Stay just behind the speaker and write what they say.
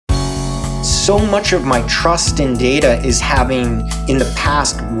so much of my trust in data is having, in the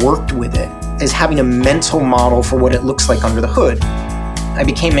past, worked with it, is having a mental model for what it looks like under the hood. I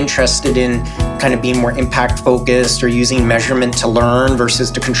became interested in kind of being more impact focused or using measurement to learn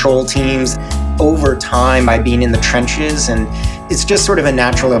versus to control teams over time by being in the trenches. And it's just sort of a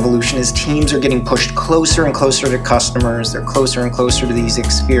natural evolution as teams are getting pushed closer and closer to customers. They're closer and closer to these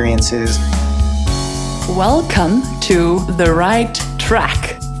experiences. Welcome to The Right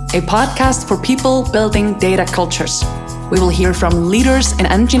Track, a podcast for people building data cultures. We will hear from leaders in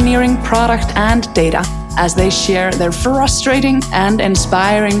engineering, product, and data as they share their frustrating and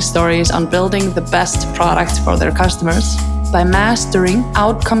inspiring stories on building the best product for their customers by mastering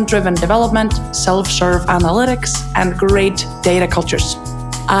outcome-driven development, self-serve analytics, and great data cultures.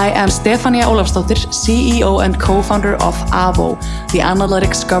 I am Stefania Ólafsdóttir, CEO and co-founder of Avo, the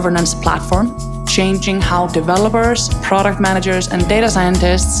analytics governance platform, changing how developers, product managers, and data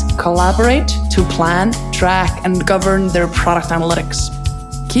scientists collaborate to plan, track, and govern their product analytics.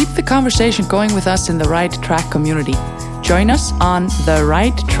 Keep the conversation going with us in the Right Track community. Join us on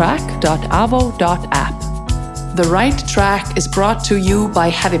therighttrack.avo.app. The Right Track is brought to you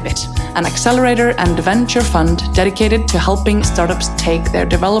by Heavybit, an accelerator and venture fund dedicated to helping startups take their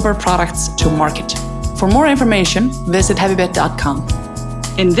developer products to market. For more information, visit heavybit.com.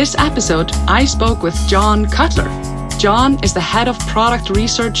 In this episode, I spoke with John Cutler. John is the head of product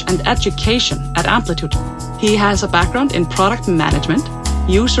research and education at Amplitude. He has a background in product management,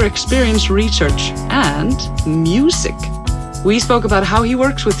 user experience research, and music. We spoke about how he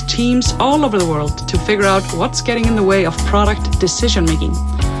works with teams all over the world to figure out what's getting in the way of product decision-making.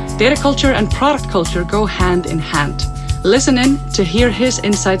 Data culture and product culture go hand in hand. Listen in to hear his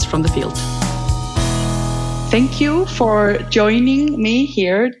insights from the field. Thank you for joining me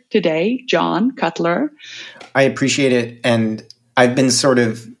here today, John Cutler. I appreciate it. And I've been sort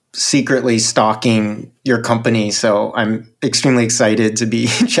of secretly stalking your company, so I'm extremely excited to be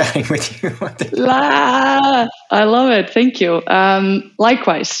chatting with you. I love it. Thank you.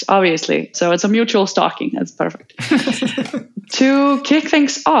 Likewise, obviously. So it's a mutual stalking. That's perfect. To kick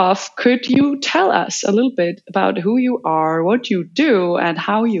things off, could you tell us a little bit about who you are, what you do, and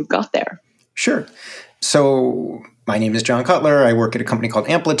how you got there? Sure. So my name is John Cutler. I work at a company called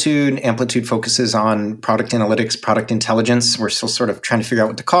Amplitude. Amplitude focuses on product analytics, product intelligence. We're still sort of trying to figure out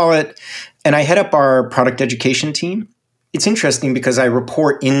what to call it. And I head up our product education team. It's interesting because I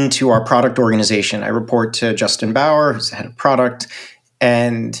report into our product organization. I report to Justin Bauer, who's the head of product.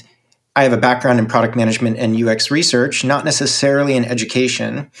 And I have a background in product management and UX research, not necessarily in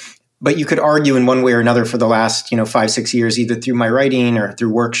education. But you could argue in one way or another for the last, 5-6 years, either through my writing or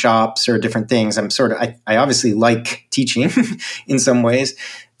through workshops or different things. I obviously like teaching in some ways.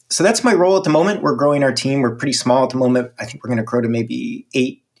 So that's my role at the moment. We're growing our team. We're pretty small at the moment. I think we're going to grow to maybe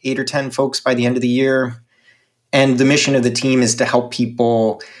 8 or 10 folks by the end of the year. And the mission of the team is to help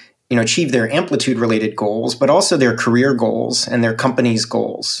people, achieve their Amplitude related goals, but also their career goals and their company's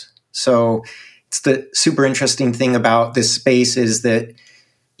goals. So it's the super interesting thing about this space is that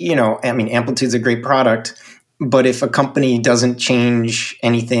Amplitude's a great product, but if a company doesn't change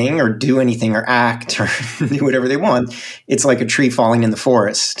anything or do anything or act or do whatever they want, it's like a tree falling in the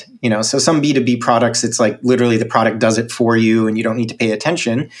forest. So some B2B products, it's like literally the product does it for you and you don't need to pay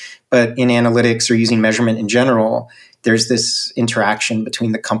attention. But in analytics or using measurement in general, there's this interaction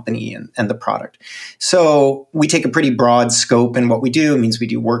between the company and the product. So we take a pretty broad scope in what we do. It means we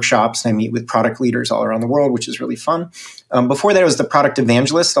do workshops and I meet with product leaders all around the world, which is really fun. Before that, I was the product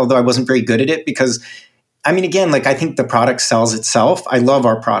evangelist, although I wasn't very good at it because, I think the product sells itself. I love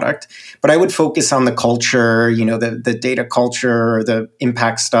our product, but I would focus on the culture, the data culture, or the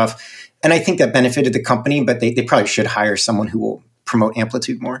impact stuff. And I think that benefited the company, but they probably should hire someone who will promote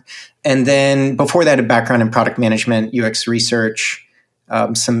Amplitude more. And then before that, a background in product management, UX research,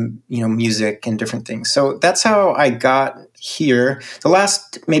 some, music and different things. So that's how I got here. The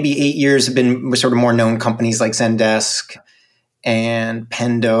last maybe 8 years have been with sort of more known companies like Zendesk and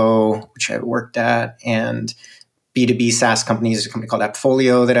Pendo, which I worked at, and B2B SaaS companies, a company called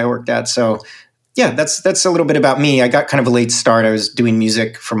AppFolio that I worked at. So yeah, that's a little bit about me. I got kind of a late start. I was doing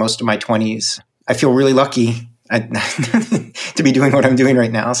music for most of my 20s. I feel really lucky to be doing what I'm doing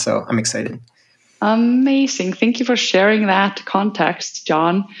right now. So I'm excited. Amazing. Thank you for sharing that context,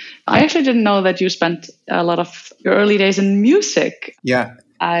 John. I actually didn't know that you spent a lot of your early days in music. Yeah.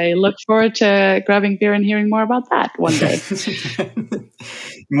 I look forward to grabbing beer and hearing more about that one day.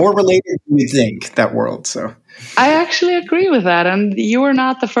 More related than you think, that world. So I actually agree with that. And you are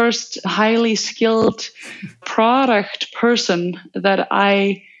not the first highly skilled product person that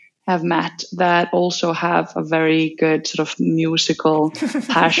I have met that also have a very good sort of musical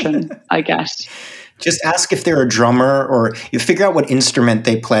passion, I guess. Just ask if they're a drummer, or you figure out what instrument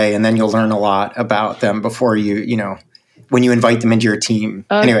they play, and then you'll learn a lot about them before when you invite them into your team.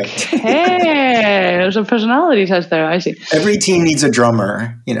 Okay. Anyway. There's a personality test there. I see. Every team needs a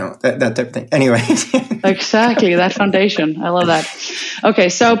drummer, that type of thing. Anyway. Exactly. That foundation. I love that. Okay.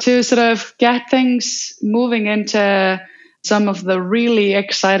 So to sort of get things moving into some of the really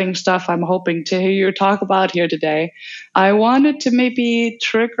exciting stuff I'm hoping to hear you talk about here today, I wanted to maybe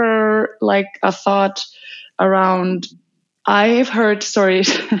trigger like a thought around, I've heard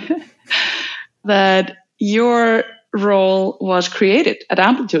stories that your role was created at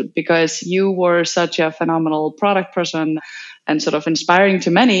Amplitude because you were such a phenomenal product person and sort of inspiring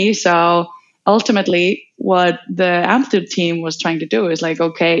to many. So ultimately, what the Amplitude team was trying to do is like,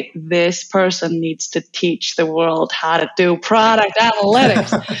 okay, this person needs to teach the world how to do product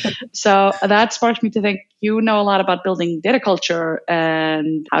analytics. So that sparked me to think, you know a lot about building data culture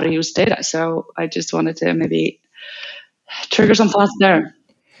and how to use data. So I just wanted to maybe trigger some thoughts there.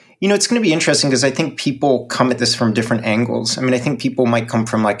 It's going to be interesting because I think people come at this from different angles. I mean, I think people might come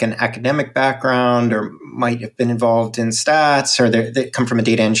from like an academic background or might have been involved in stats, or they come from a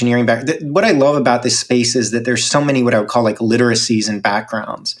data engineering background. What I love about this space is that there's so many what I would call like literacies and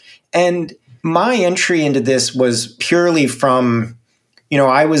backgrounds. And my entry into this was purely from,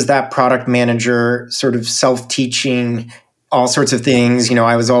 I was that product manager sort of self-teaching all sorts of things.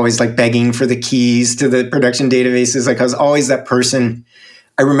 I was always like begging for the keys to the production databases. Like I was always that person.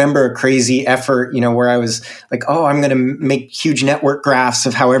 I remember a crazy effort, where I was like, oh, I'm going to make huge network graphs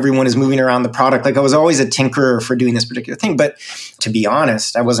of how everyone is moving around the product. Like I was always a tinkerer for doing this particular thing. But to be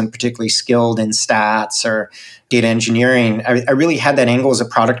honest, I wasn't particularly skilled in stats or data engineering. I really had that angle as a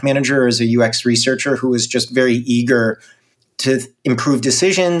product manager, as a UX researcher who was just very eager to improve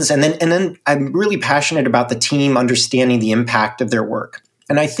decisions. And then I'm really passionate about the team understanding the impact of their work.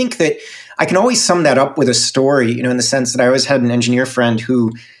 And I think that I can always sum that up with a story, in the sense that I always had an engineer friend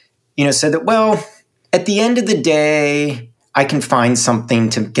who, said that, well, at the end of the day, I can find something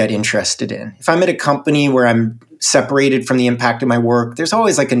to get interested in. If I'm at a company where I'm separated from the impact of my work, there's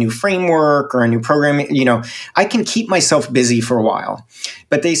always like a new framework or a new program, I can keep myself busy for a while.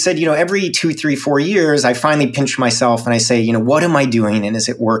 But they said, every 2, 3, 4 years, I finally pinch myself and I say, what am I doing and is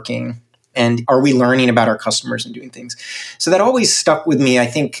it working? And are we learning about our customers and doing things? So that always stuck with me. I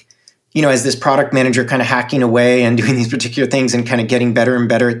think, as this product manager kind of hacking away and doing these particular things and kind of getting better and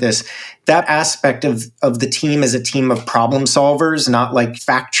better at this, that aspect of the team as a team of problem solvers, not like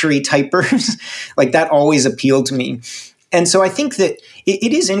factory typers, like that always appealed to me. And so I think that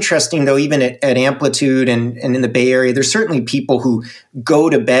it is interesting, though, even at Amplitude and in the Bay Area, there's certainly people who go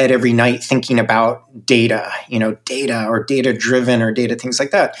to bed every night thinking about data, data or data driven or data, things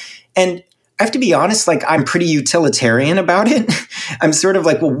like that. And I have to be honest, like I'm pretty utilitarian about it. I'm sort of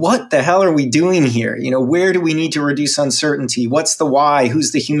like, well, what the hell are we doing here? Where do we need to reduce uncertainty? What's the why?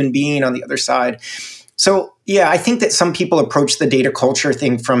 Who's the human being on the other side? So yeah, I think that some people approach the data culture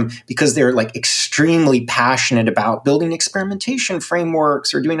thing because they're like extremely passionate about building experimentation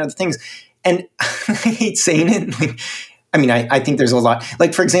frameworks or doing other things. And I hate saying it. I think there's a lot,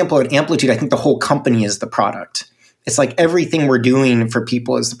 like for example, at Amplitude, I think the whole company is the product. It's like everything we're doing for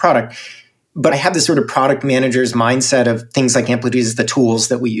people is the product. But I have this sort of product manager's mindset of things like Amplitude is the tools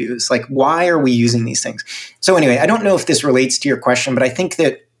that we use. Like, why are we using these things? So anyway, I don't know if this relates to your question, but I think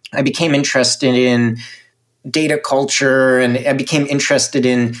that I became interested in data culture and I became interested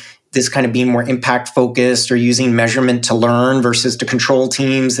in this kind of being more impact focused or using measurement to learn versus to control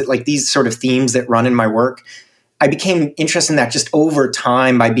teams, that like these sort of themes that run in my work. I became interested in that just over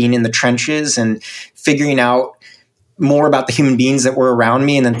time by being in the trenches and figuring out more about the human beings that were around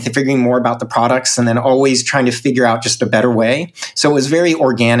me and then figuring more about the products and then always trying to figure out just a better way. So it was very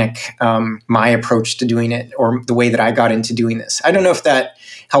organic, my approach to doing it or the way that I got into doing this. I don't know if that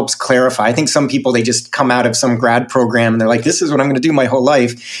helps clarify. I think some people, they just come out of some grad program and they're like, this is what I'm going to do my whole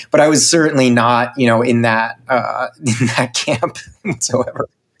life. But I was certainly not, in that camp whatsoever.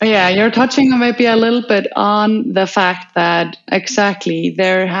 Yeah, you're touching maybe a little bit on the fact that exactly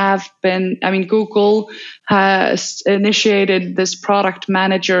there have been, Google has initiated this product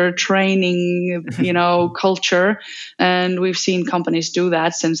manager training, culture. And we've seen companies do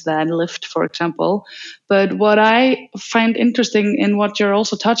that since then, Lyft, for example. But what I find interesting in what you're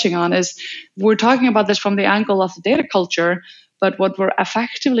also touching on is we're talking about this from the angle of the data culture. But what we're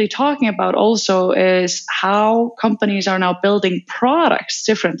effectively talking about also is how companies are now building products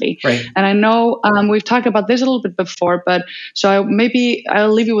differently. Right. And I know we've talked about this a little bit before, but so maybe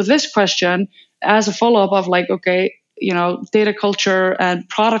I'll leave you with this question as a follow-up of like, okay, data culture and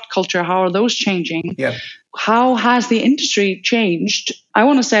product culture, how are those changing? Yeah. How has the industry changed? I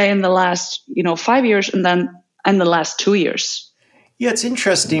want to say in the last 5 years, and then in the last 2 years. Yeah, it's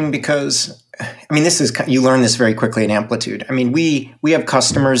interesting because, you learn this very quickly in Amplitude. We have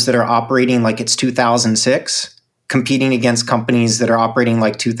customers that are operating like it's 2006, competing against companies that are operating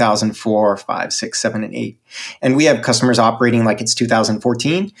like 2004, 5, 6, 7, and 8. And we have customers operating like it's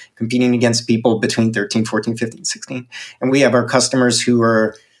 2014, competing against people between 13, 14, 15, 16. And we have our customers who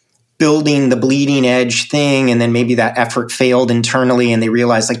are building the bleeding edge thing, and then maybe that effort failed internally and they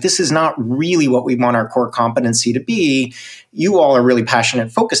realized like this is not really what we want our core competency to be. You all are really passionate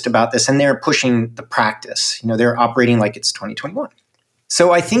and focused about this, and they're pushing the practice. They're operating like it's 2021.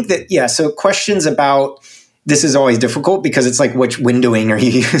 So I think that, so questions about this is always difficult because it's like which windowing are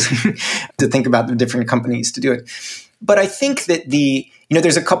you using to think about the different companies to do it. But I think that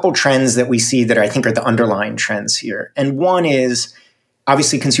there's a couple trends that we see that I think are the underlying trends here. And one is,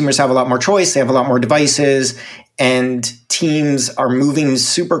 obviously, consumers have a lot more choice. They have a lot more devices, and teams are moving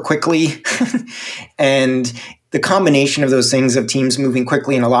super quickly. And the combination of those things of teams moving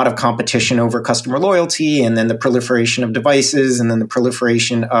quickly and a lot of competition over customer loyalty, and then the proliferation of devices, and then the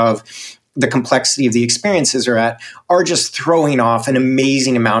proliferation of the complexity of the experiences are just throwing off an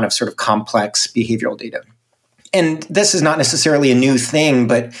amazing amount of sort of complex behavioral data. And this is not necessarily a new thing,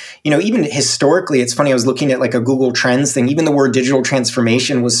 but even historically, it's funny. I was looking at like a Google Trends thing. Even the word digital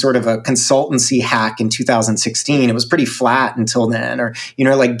transformation was sort of a consultancy hack in 2016. It was pretty flat until then. Or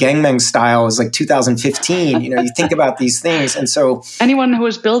like Gangnam Style is like 2015. You think about these things, and so anyone who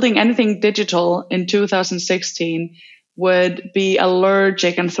was building anything digital in 2016 would be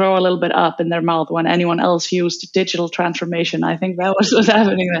allergic and throw a little bit up in their mouth when anyone else used digital transformation. I think that was what's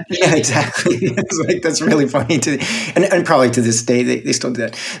happening there. Yeah, exactly. It's like, that's really funny. And probably to this day, they still do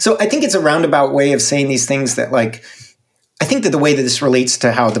that. So I think it's a roundabout way of saying these things that like, I think that the way that this relates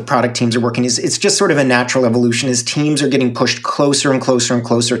to how the product teams are working is it's just sort of a natural evolution as teams are getting pushed closer and closer and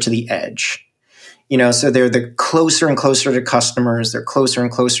closer to the edge. So they're the closer and closer to customers. They're closer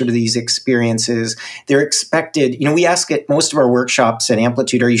and closer to these experiences. They're expected. We ask at most of our workshops at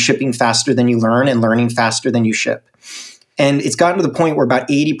Amplitude, are you shipping faster than you learn and learning faster than you ship? And it's gotten to the point where about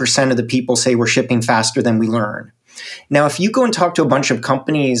 80% of the people say we're shipping faster than we learn. Now, if you go and talk to a bunch of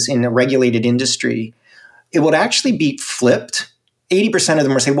companies in a regulated industry, it would actually be flipped. 80% of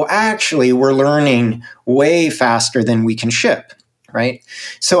them will say, well, actually, we're learning way faster than we can ship. Right.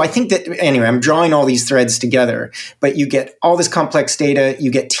 So I think that, anyway, I'm drawing all these threads together, but you get all this complex data.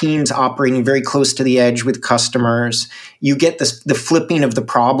 You get teams operating very close to the edge with customers. You get the flipping of the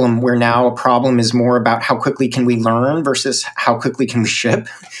problem where now a problem is more about how quickly can we learn versus how quickly can we ship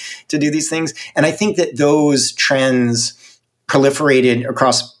to do these things. And I think that those trends proliferated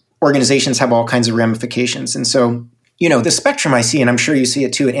across organizations have all kinds of ramifications. And so, the spectrum I see, and I'm sure you see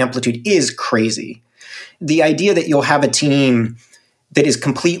it too at Amplitude, is crazy. The idea that you'll have a team that is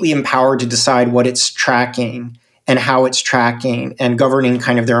completely empowered to decide what it's tracking and how it's tracking and governing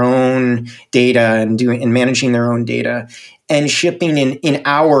kind of their own data and managing their own data and shipping in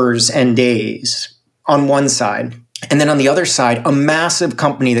hours and days on one side. And then on the other side, a massive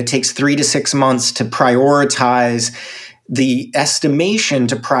company that takes 3 to 6 months to prioritize the estimation,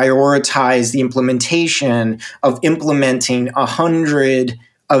 to prioritize the implementation of implementing 100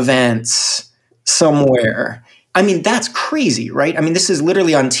 events somewhere. That's crazy, right? This is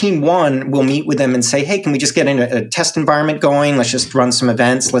literally on team one. We'll meet with them and say, hey, can we just get in a test environment going? Let's just run some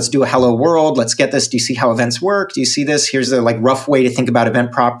events. Let's do a hello world. Let's get this. Do you see how events work? Do you see this? Here's the rough way to think about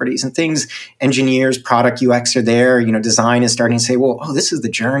event properties and things. Engineers, product UX are there. Design is starting to say, well, this is the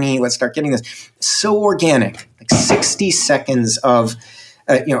journey. Let's start getting this. So organic, 60 seconds of,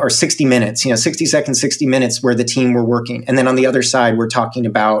 or 60 minutes, 60 seconds, 60 minutes where the team were working. And then on the other side, we're talking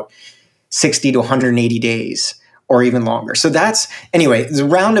about 60 to 180 days. Or even longer. So that's, anyway, the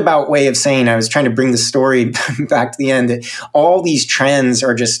roundabout way of saying, I was trying to bring the story back to the end, that all these trends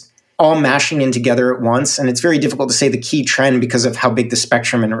are just all mashing in together at once. And it's very difficult to say the key trend because of how big the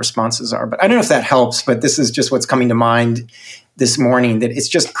spectrum and the responses are. But I don't know if that helps, but this is just what's coming to mind this morning, that it's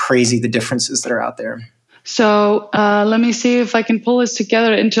just crazy, the differences that are out there. So let me see if I can pull this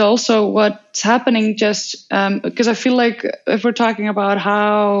together into also what's happening, just because I feel like if we're talking about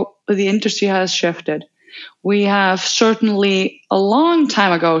how the industry has shifted, we have certainly a long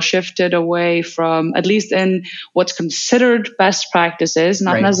time ago shifted away from, at least in what's considered best practices,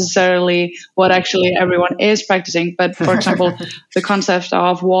 not necessarily what actually everyone is practicing, but for example, the concept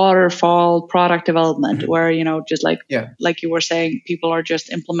of waterfall product development, where, just like you were saying, people are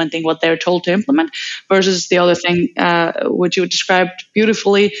just implementing what they're told to implement, versus the other thing, which you described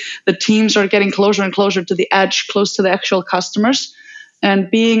beautifully, the teams are getting closer and closer to the edge, close to the actual customers,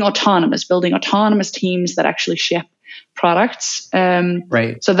 and being autonomous, building autonomous teams that actually ship products.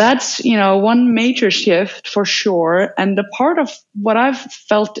 So that's, one major shift for sure. And the part of what I've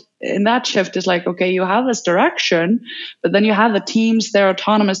felt in that shift is like, okay, you have this direction, but then you have the teams, they're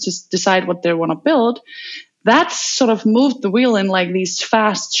autonomous to decide what they want to build. That's sort of moved the wheel in like these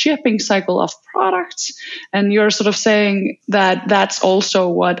fast shipping cycle of products. And you're sort of saying that that's also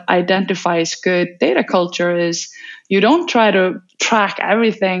what identifies good data culture is you don't try to track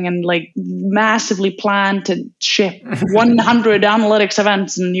everything and like massively plan to ship 100 analytics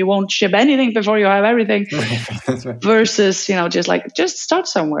events and you won't ship anything before you have everything. Versus, just start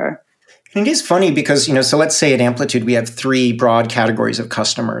somewhere. It is funny because, so let's say at Amplitude, we have three broad categories of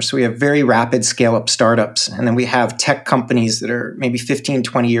customers. So we have very rapid scale-up startups, and then we have tech companies that are maybe 15,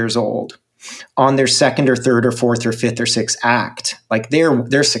 20 years old on their second or third or fourth or fifth or sixth act. Like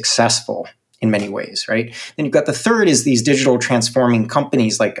they're successful in many ways, right? Then you've got the third is these digital transforming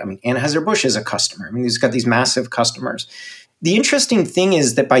companies like, Anheuser-Busch is a customer. He's got these massive customers. The interesting thing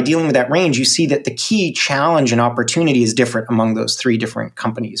is that by dealing with that range, you see that the key challenge and opportunity is different among those three different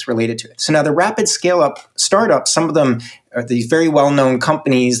companies related to it. So now the rapid scale-up startups, some of them are these very well-known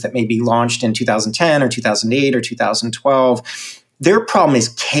companies that may be launched in 2010 or 2008 or 2012. Their problem is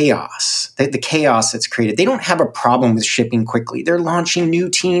chaos, the chaos that's created. They don't have a problem with shipping quickly. They're launching new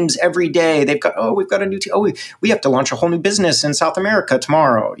teams every day. We've got a new team. We have to launch a whole new business in South America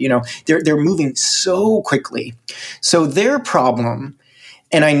tomorrow. They're moving so quickly. So their problem,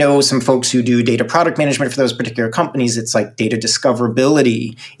 and I know some folks who do data product management for those particular companies, it's like data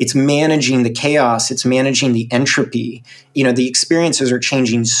discoverability. It's managing the chaos. It's managing the entropy. The experiences are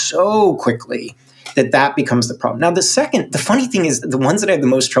changing so quickly that becomes the problem. Now, the funny thing is the ones that I have the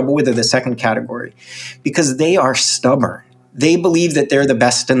most trouble with are the second category because they are stubborn. They believe that they're the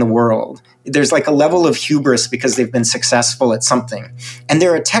best in the world. There's like a level of hubris because they've been successful at something. And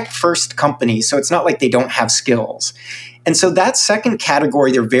they're a tech-first company, so it's not like they don't have skills. And so that second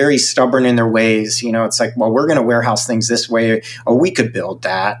category, they're very stubborn in their ways. It's like, well, we're going to warehouse things this way. Oh, we could build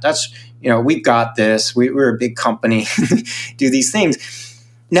that. That's, we've got this. We're a big company. Do these things.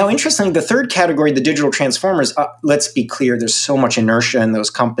 Now, interestingly, the third category, the digital transformers, let's be clear, there's so much inertia in those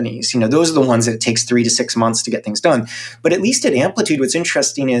companies. Those are the ones that it takes 3 to 6 months to get things done. But at least at Amplitude, what's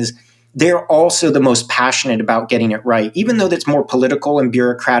interesting is they're also the most passionate about getting it right. Even though that's more political and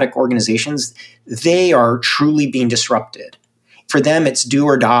bureaucratic organizations, they are truly being disrupted. For them, it's do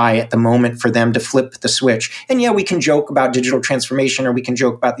or die at the moment for them to flip the switch. And yeah, we can joke about digital transformation or we can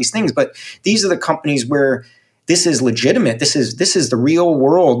joke about these things, but these are the companies where this is legitimate. This is the real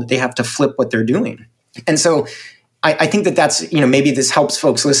world. They have to flip what they're doing. And so I think that's, maybe this helps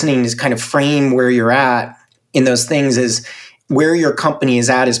folks listening is kind of frame where you're at in those things is where your company is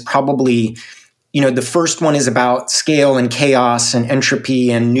at is probably, the first one is about scale and chaos and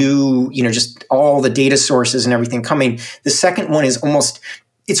entropy and new, just all the data sources and everything coming. The second one is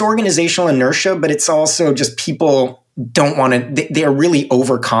it's organizational inertia, but it's also just people don't want to, they are really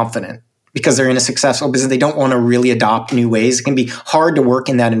overconfident. Because they're in a successful business, they don't want to really adopt new ways. It can be hard to work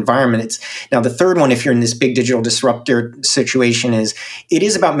in that environment. Now, the third one, if you're in this big digital disruptor situation, it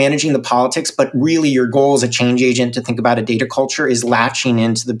is about managing the politics, but really your goal as a change agent to think about a data culture is latching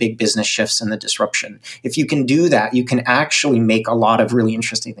into the big business shifts and the disruption. If you can do that, you can actually make a lot of really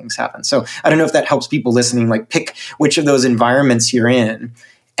interesting things happen. So I don't know if that helps people listening, like pick which of those environments you're in.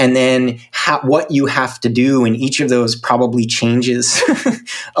 And then what you have to do in each of those probably changes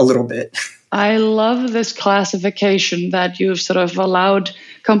a little bit. I love this classification that you've sort of allowed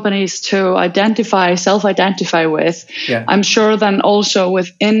companies to self-identify with. Yeah. I'm sure then also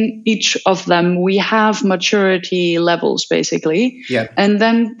within each of them, we have maturity levels, basically. Yeah. And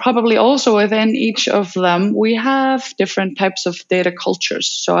then probably also within each of them, we have different types of data cultures.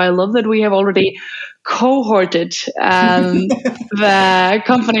 So I love that we have already cohorted the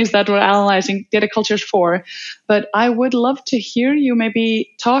companies that we're analyzing data cultures for. But I would love to hear you maybe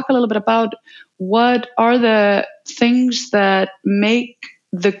talk a little bit about what are the things that make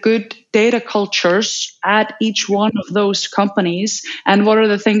the good data cultures at each one of those companies, and what are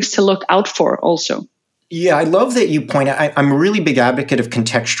the things to look out for also? Yeah, I love that you point out. I'm a really big advocate of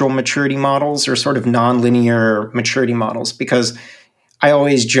contextual maturity models or sort of nonlinear maturity models because I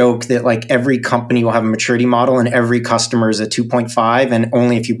always joke that like every company will have a maturity model and every customer is a 2.5, and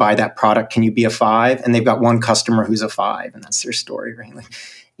only if you buy that product can you be a 5. And they've got one customer who's a 5, and that's their story, right? Like,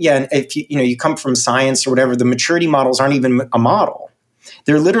 yeah, and if you come from science or whatever, the maturity models aren't even a model.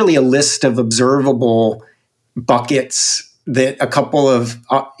 They're literally a list of observable buckets that a couple of,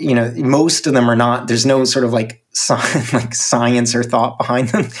 most of them are not, there's no sort of like science or thought behind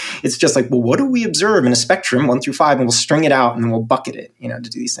them. It's just like, well, what do we observe in a spectrum 1 through 5, and we'll string it out and then we'll bucket it, to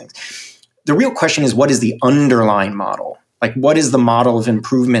do these things. The real question is, what is the underlying model? Like, what is the model of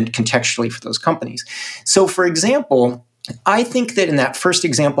improvement contextually for those companies? So for example, I think that in that first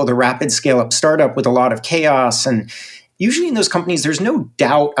example, the rapid scale up startup with a lot of chaos, and usually in those companies, there's no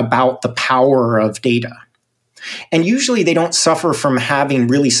doubt about the power of data. And usually they don't suffer from having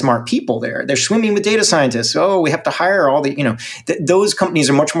really smart people there. They're swimming with data scientists. Oh, we have to hire all the, those companies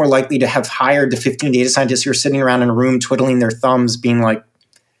are much more likely to have hired the 15 data scientists who are sitting around in a room twiddling their thumbs being like,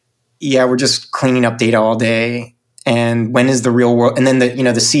 yeah, we're just cleaning up data all day. And when is the real world? And then the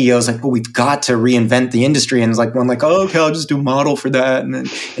CEO is like, well, we've got to reinvent the industry. And it's like, oh, okay, I'll just do a model for that. And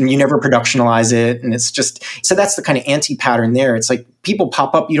you never productionalize it. And it's just, so that's the kind of anti-pattern there. It's like people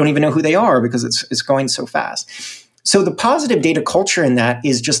pop up, you don't even know who they are because it's going so fast. So the positive data culture in that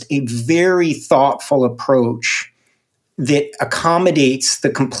is just a very thoughtful approach that accommodates the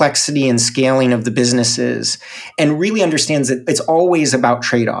complexity and scaling of the businesses and really understands that it's always about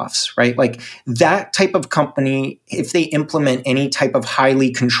trade-offs, right? Like that type of company, if they implement any type of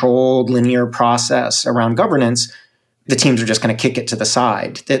highly controlled linear process around governance, the teams are just going to kick it to the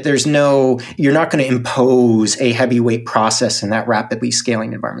side. That you're not going to impose a heavyweight process in that rapidly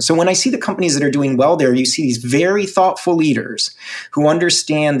scaling environment. So when I see the companies that are doing well there, you see these very thoughtful leaders who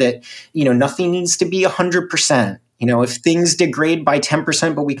understand that, nothing needs to be 100%. If things degrade by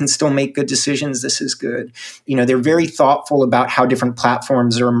 10%, but we can still make good decisions, this is good. They're very thoughtful about how different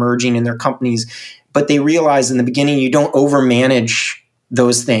platforms are emerging in their companies, but they realize in the beginning you don't overmanage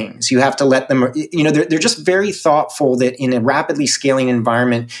those things. You have to let them, they're just very thoughtful that in a rapidly scaling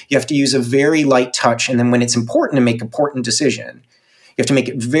environment, you have to use a very light touch. And then when it's important to make an important decision, you have to make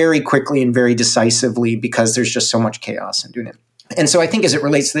it very quickly and very decisively because there's just so much chaos in doing it. And so I think as it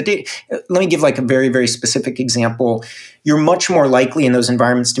relates to the data, let me give like a very, very specific example. You're much more likely in those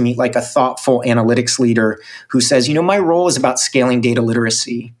environments to meet like a thoughtful analytics leader who says, my role is about scaling data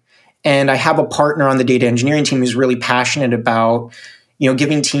literacy. And I have a partner on the data engineering team who's really passionate about,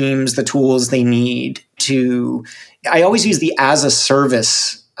 giving teams the tools they need to, I always use the as a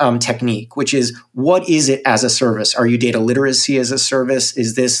service technique, which is what is it as a service? Are you data literacy as a service?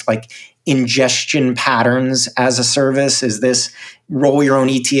 Is this like ingestion patterns as a service? Is this roll your own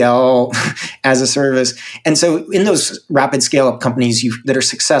ETL as a service? And so in those rapid scale up companies that are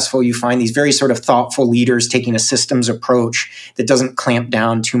successful, you find these very sort of thoughtful leaders taking a systems approach that doesn't clamp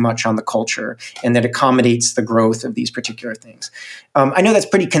down too much on the culture and that accommodates the growth of these particular things. I know that's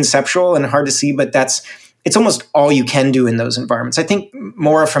pretty conceptual and hard to see, but it's almost all you can do in those environments. I think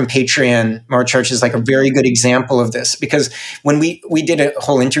Maura from Patreon, Maura Church, is like a very good example of this because when we did a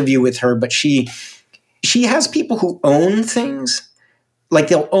whole interview with her, but she has people who own things, like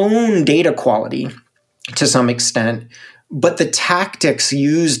they'll own data quality to some extent, but the tactics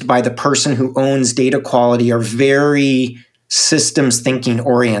used by the person who owns data quality are very systems thinking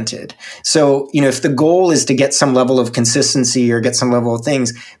oriented. So, if the goal is to get some level of consistency or get some level of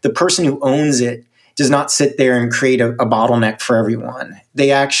things, the person who owns it does not sit there and create a bottleneck for everyone.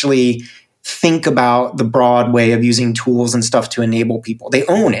 They actually think about the broad way of using tools and stuff to enable people. They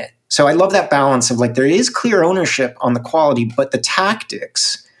own it. So I love that balance of like, there is clear ownership on the quality, but the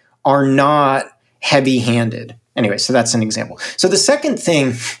tactics are not heavy-handed. Anyway, so that's an example. So the second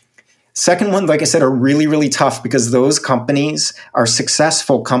one, like I said, are really, really tough because those companies are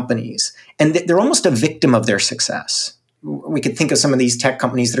successful companies and they're almost a victim of their success. We could think of some of these tech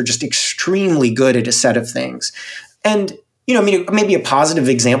companies that are just extremely good at a set of things. And, maybe a positive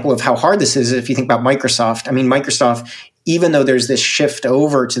example of how hard this is if you think about Microsoft. Microsoft, even though there's this shift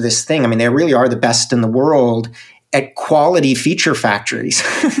over to this thing, they really are the best in the world at quality feature factories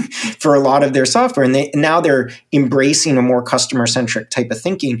for a lot of their software. And now they're embracing a more customer-centric type of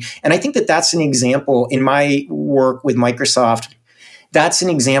thinking. And I think that that's an example in my work with Microsoft. That's an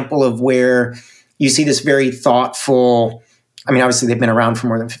example of where you see this very thoughtful, obviously they've been around for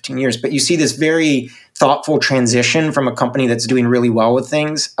more than 15 years, but you see this very thoughtful transition from a company that's doing really well with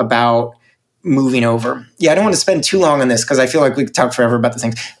things about moving over. Yeah, I don't want to spend too long on this because I feel like we could talk forever about the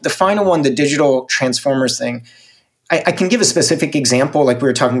things. The final one, the digital transformers thing, I can give a specific example, like we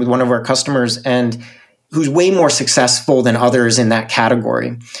were talking with one of our customers and who's way more successful than others in that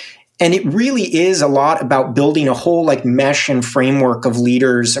category. And it really is a lot about building a whole like mesh and framework of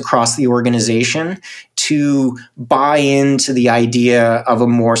leaders across the organization to buy into the idea of a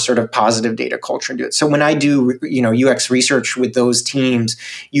more sort of positive data culture and do it. So when I do, UX research with those teams,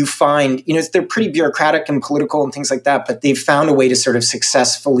 you find, they're pretty bureaucratic and political and things like that, but they've found a way to sort of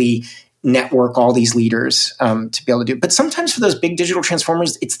successfully network all these leaders to be able to do it. But sometimes for those big digital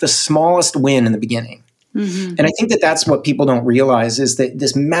transformers, it's the smallest win in the beginning. Mm-hmm. And I think that that's what people don't realize is that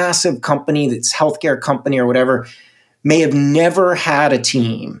this massive company, this healthcare company or whatever, may have never had a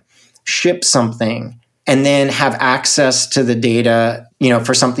team ship something and then have access to the data,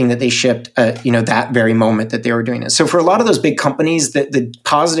 for something that they shipped, that very moment that they were doing it. So for a lot of those big companies, the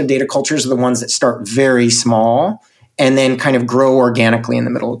positive data cultures are the ones that start very small and then kind of grow organically in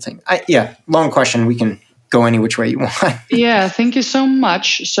the middle of the thing. Long question. We can go any which way you want. Yeah, thank you so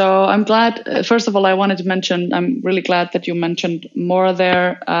much. So I'm glad, first of all, I wanted to mention, I'm really glad that you mentioned Maura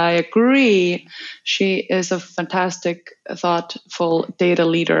there. I agree. She is a fantastic, thoughtful data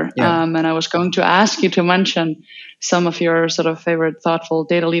leader. Yeah. And I was going to ask you to mention some of your sort of favorite thoughtful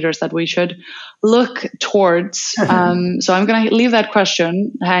data leaders that we should look towards. So I'm going to leave that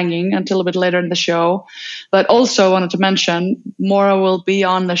question hanging until a bit later in the show. But also wanted to mention Maura will be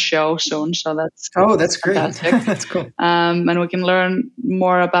on the show soon. So that's great. That's cool. And we can learn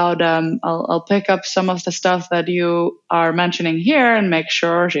more about, I'll pick up some of the stuff that you are mentioning here and make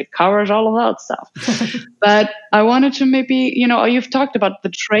sure she covers all of that stuff. But I wanted to maybe, you've talked about the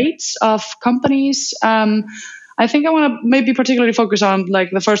traits of companies. I think I want to maybe particularly focus on like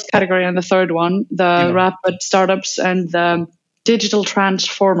the first category and the third one, the rapid startups and the digital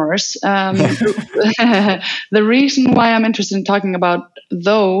transformers. The reason why I'm interested in talking about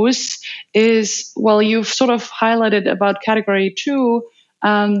those is, well, you've sort of highlighted about category 2.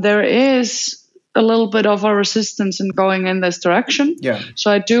 There is a little bit of a resistance in going in this direction. Yeah. So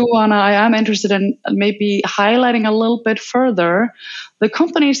I am interested in maybe highlighting a little bit further the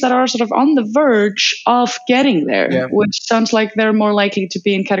companies that are sort of on the verge of getting there, which sounds like they're more likely to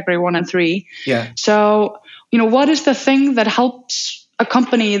be in category 1 and 3. Yeah. So, what is the thing that helps a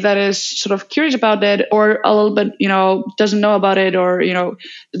company that is sort of curious about it or a little bit, doesn't know about it or,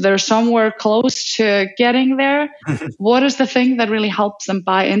 they're somewhere close to getting there? What is the thing that really helps them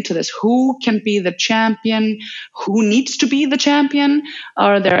buy into this? Who can be the champion? Who needs to be the champion?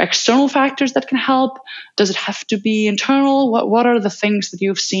 Are there external factors that can help? Does it have to be internal? What are the things that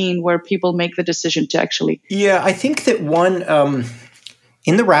you've seen where people make the decision to actually? Yeah, I think that one,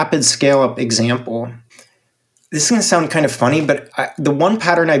 in the rapid scale-up example, this is going to sound kind of funny, but the one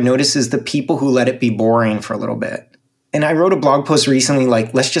pattern I've noticed is the people who let it be boring for a little bit. And I wrote a blog post recently,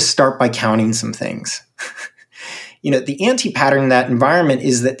 like, let's just start by counting some things. The anti-pattern in that environment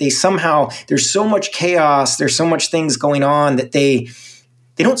is that there's so much chaos, there's so much things going on that they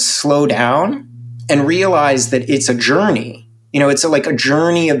don't slow down and realize that it's a journey. It's like a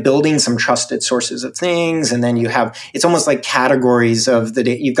journey of building some trusted sources of things. And then it's almost like categories of the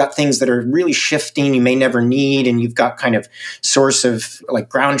data. You've got things that are really shifting you may never need. And you've got kind of source of like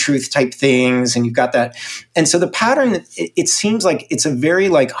ground truth type things. And you've got that. And so the pattern, it seems like it's a very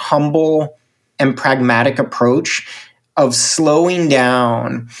like humble and pragmatic approach of slowing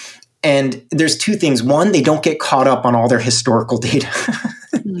down. And there's two things. One, they don't get caught up on all their historical data.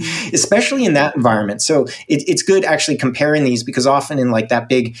 Especially in that environment. So it's good actually comparing these because often in like that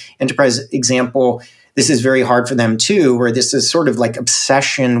big enterprise example, this is very hard for them too, where this is sort of like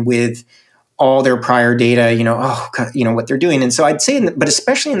obsession with all their prior data, what they're doing. And so I'd say, but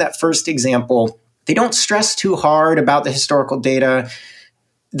especially in that first example, they don't stress too hard about the historical data.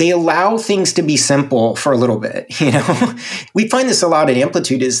 They allow things to be simple for a little bit. We find this a lot at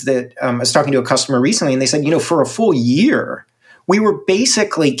Amplitude is that I was talking to a customer recently and they said, for a full year, we were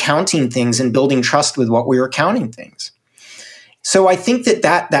basically counting things and building trust with what we were counting things. So I think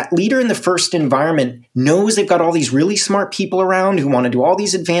that leader in the first environment knows they've got all these really smart people around who want to do all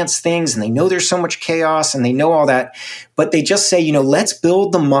these advanced things, and they know there's so much chaos and they know all that. But they just say, let's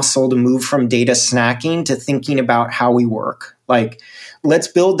build the muscle to move from data snacking to thinking about how we work. Like, let's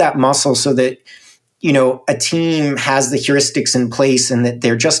build that muscle so that a team has the heuristics in place and that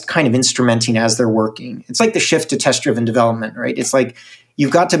they're just kind of instrumenting as they're working. It's like the shift to test-driven development, right? It's like you've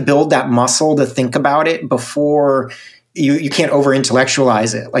got to build that muscle to think about it before you can't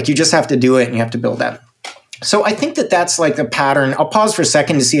over-intellectualize it. Like you just have to do it and you have to build that. So I think that that's like a pattern. I'll pause for a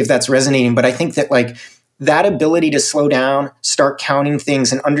second to see if that's resonating, but I think that like that ability to slow down, start counting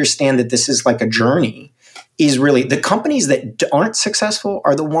things and understand that this is like a journey is really, the companies that aren't successful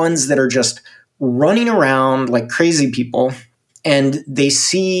are the ones that are just running around like crazy people, and they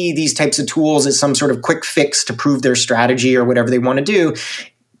see these types of tools as some sort of quick fix to prove their strategy or whatever they want to do.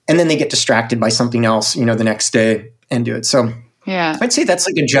 and then they get distracted by something else, the next day and do it. So yeah, I'd say that's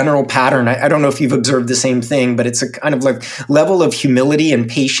like a general pattern. I don't know if you've observed the same thing, but it's a kind of like level of humility and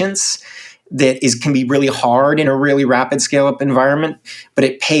patience that can be really hard in a really rapid scale up environment, but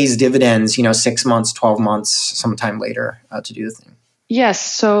it pays dividends, 6 months, 12 months, sometime later to do the thing. Yes,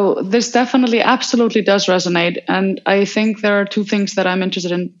 so this definitely absolutely does resonate. And I think there are two things that I'm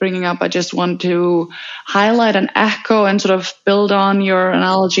interested in bringing up. I just want to highlight and echo and sort of build on your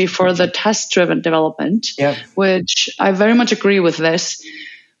analogy for the test-driven development, which I very much agree with this.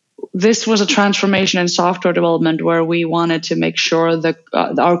 This was a transformation in software development where we wanted to make sure that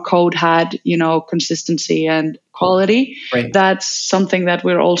our code had, consistency and quality. Right. That's something that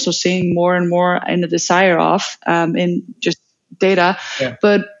we're also seeing more and more in the desire of in just data. Yeah.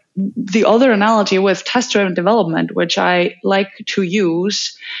 But the other analogy with test-driven development, which I like to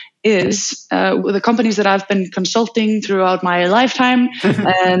use, is with the companies that I've been consulting throughout my lifetime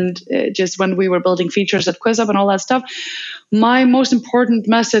and just when we were building features at QuizUp and all that stuff, my most important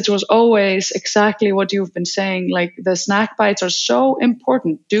message was always exactly what you've been saying. Like, the snack bites are so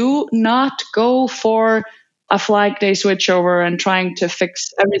important. Do not go for a Flag Day switchover and trying to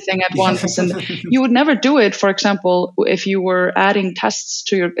fix everything at once. And you would never do it, for example, if you were adding tests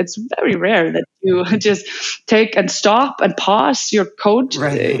to it's very rare that you just take and stop and pause your code,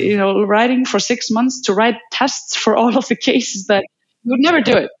 writing for 6 months to write tests for all of the cases. That you would never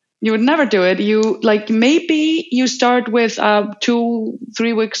do it. You would never do it. Maybe you start with a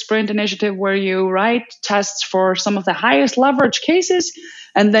 2-3 week sprint initiative where you write tests for some of the highest leverage cases,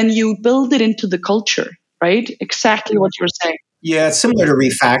 and then you build it into the culture. Right? Exactly what you were saying. Yeah, it's similar to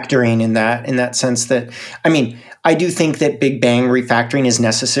refactoring in that sense that, I do think that big bang refactoring is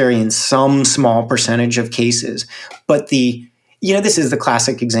necessary in some small percentage of cases. But this is the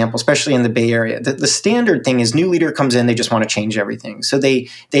classic example, especially in the Bay Area. The standard thing is new leader comes in, they just want to change everything. So they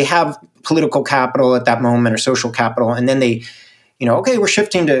have political capital at that moment or social capital. And then they, okay, we're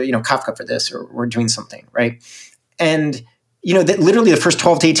shifting to, Kafka for this, or we're doing something, right? And that literally the first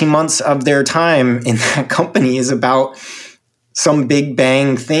 12 to 18 months of their time in that company is about some big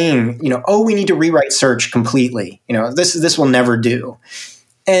bang thing. We need to rewrite search completely. This will never do.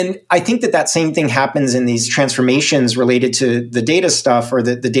 And I think that same thing happens in these transformations related to the data stuff or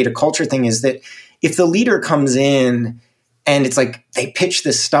the data culture thing, is that if the leader comes in and it's like they pitch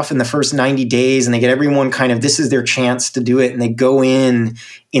this stuff in the first 90 days and they get everyone kind of, this is their chance to do it. And they go in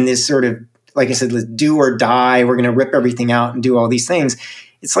this sort of, like I said, let's do or die. We're going to rip everything out and do all these things.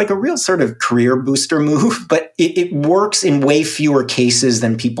 It's like a real sort of career booster move, but it works in way fewer cases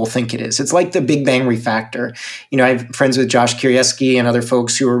than people think it is. It's like the Big Bang refactor. I have friends with Josh Kierieski and other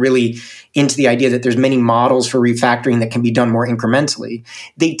folks who are really into the idea that there's many models for refactoring that can be done more incrementally.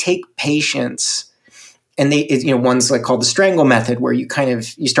 They take patience, and one's like called the strangle method, where you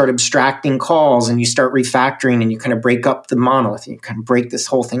start abstracting calls and you start refactoring and you kind of break up the monolith and you kind of break this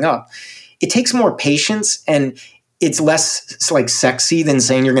whole thing up. It takes more patience, and it's less like sexy than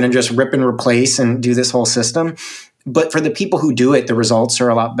saying you're going to just rip and replace and do this whole system. But for the people who do it, the results are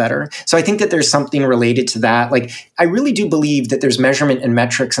a lot better. So I think that there's something related to that. Like, I really do believe that there's measurement and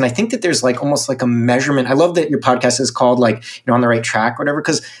metrics. And I think that there's like almost like a measurement. I love that your podcast is called like, On the Right Track, or whatever,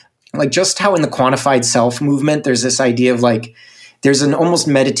 because like just how in the quantified self movement, there's this idea of like, there's an almost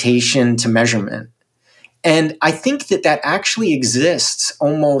meditation to measurement. And I think that actually exists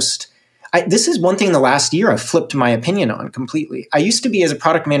almost. This is one thing in the last year I've flipped my opinion on completely. I used to be, as a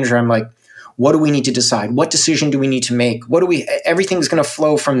product manager, I'm like, what do we need to decide? What decision do we need to make? Everything's going to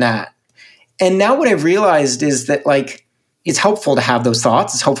flow from that. And now what I've realized is that like, it's helpful to have those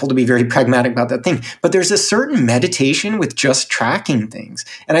thoughts. It's helpful to be very pragmatic about that thing. But there's a certain meditation with just tracking things.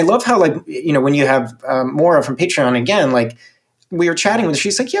 And I love how when you have Maura from Patreon, again, like, we were chatting with her.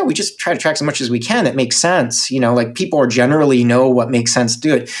 She's like, yeah, we just try to track as much as we can. That makes sense. Like people are generally know what makes sense to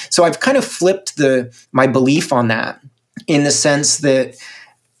do it. So I've kind of flipped my belief on that, in the sense that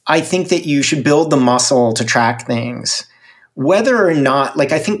I think that you should build the muscle to track things. Whether or not,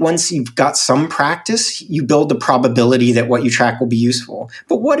 like, I think once you've got some practice, you build the probability that what you track will be useful.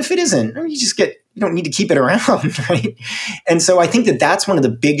 But what if it isn't? You don't need to keep it around, right? And so I think that that's one of the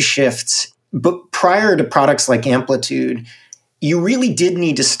big shifts. But prior to products like Amplitude, you really did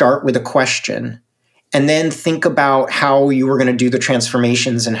need to start with a question and then think about how you were going to do the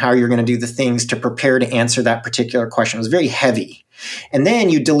transformations and how you're going to do the things to prepare to answer that particular question. It was very heavy. And then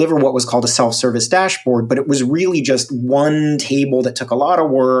you deliver what was called a self-service dashboard, but it was really just one table that took a lot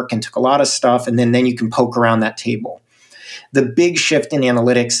of work and took a lot of stuff, and then you can poke around that table. The big shift in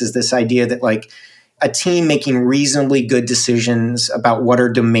analytics is this idea that like a team making reasonably good decisions about what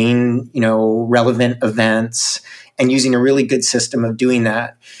are domain, relevant events, and using a really good system of doing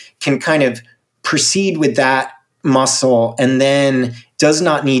that can kind of proceed with that muscle and then does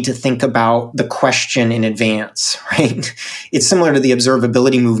not need to think about the question in advance, right? It's similar to the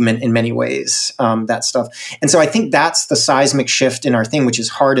observability movement in many ways, that stuff. And so I think that's the seismic shift in our thing, which is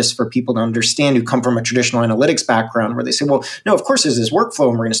hardest for people to understand who come from a traditional analytics background, where they say, well, no, of course there's this workflow,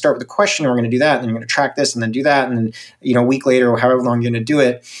 and we're going to start with a question, and we're going to do that, and then you're going to track this, and then do that, and then, a week later or however long you're going to do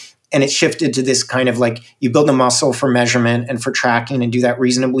it. And it shifted to this kind of like, you build a muscle for measurement and for tracking and do that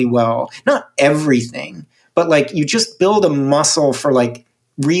reasonably well. Not everything, but like you just build a muscle for like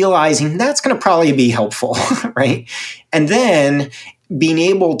realizing that's going to probably be helpful, right? And then being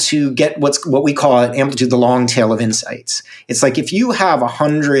able to get what we call at Amplitude the long tail of insights. It's like if you have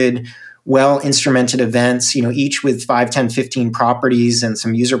 100 well-instrumented events, each with 5, 10, 15 properties and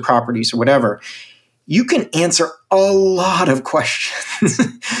some user properties or whatever, you can answer a lot of questions.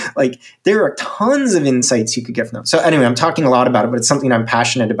 Like there are tons of insights you could get from them. So anyway, I'm talking a lot about it, but it's something I'm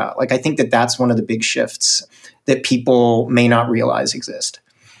passionate about. Like I think that that's one of the big shifts that people may not realize exist.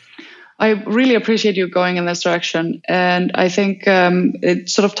 I really appreciate you going in this direction. And I think it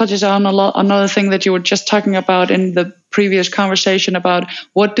sort of touches on another thing that you were just talking about in the previous conversation about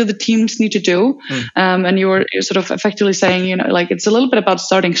what do the teams need to do. And you're sort of effectively saying, like it's a little bit about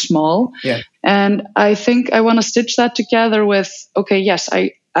starting small. Yeah. And I think I want to stitch that together with, okay, yes,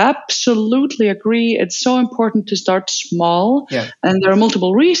 I absolutely agree. It's so important to start small. Yeah. And there are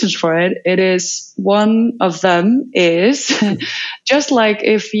multiple reasons for it. It is one of them is just like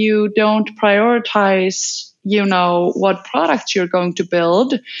if you don't prioritize, what products you're going to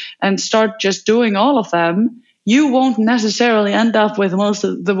build and start just doing all of them, you won't necessarily end up with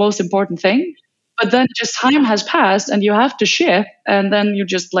the most important thing. But then just time has passed and you have to ship, and then you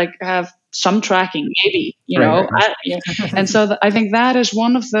just like have some tracking, maybe, Right. And so I think that is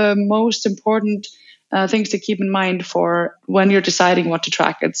one of the most important things to keep in mind for when you're deciding what to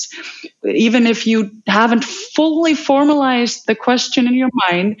track. It's even if you haven't fully formalized the question in your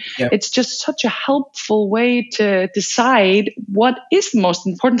mind, It's just such a helpful way to decide what is the most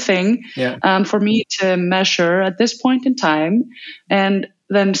important thing for me to measure at this point in time, and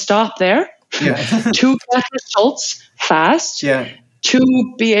then stop there to get results fast.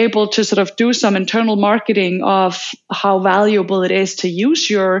 To be able to sort of do some internal marketing of how valuable it is to use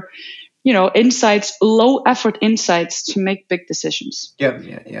your, insights, low effort insights to make big decisions.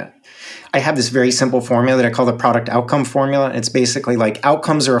 Yeah. I have this very simple formula that I call the product outcome formula. It's basically like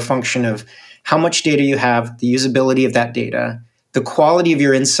outcomes are a function of how much data you have, the usability of that data, the quality of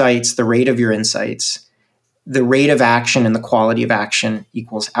your insights, the rate of your insights, the rate of action and the quality of action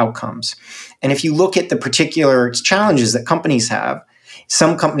equals outcomes. And if you look at the particular challenges that companies have,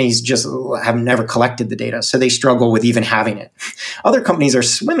 some companies just have never collected the data, so they struggle with even having it. Other companies are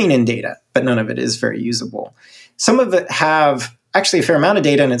swimming in data, but none of it is very usable. Some of it have actually a fair amount of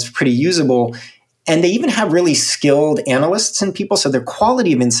data and it's pretty usable. And they even have really skilled analysts and people, so their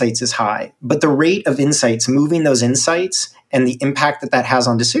quality of insights is high. But the rate of insights, moving those insights and the impact that has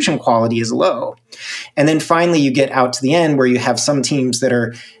on decision quality is low. And then finally, you get out to the end where you have some teams that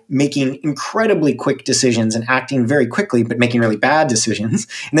are making incredibly quick decisions and acting very quickly, but making really bad decisions.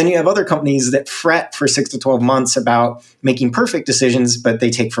 And then you have other companies that fret for 6 to 12 months about making perfect decisions, but they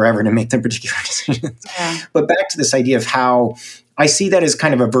take forever to make their particular decisions. But back to this idea of how I see that as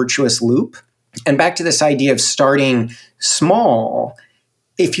kind of a virtuous loop. And back to this idea of starting small.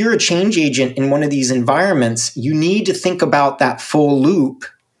 If you're a change agent in one of these environments, you need to think about that full loop,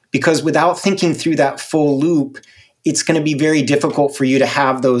 because without thinking through that full loop, it's going to be very difficult for you to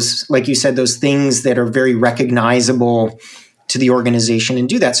have those, like you said, those things that are very recognizable to the organization and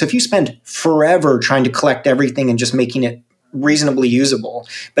do that. So if you spend forever trying to collect everything and just making it reasonably usable,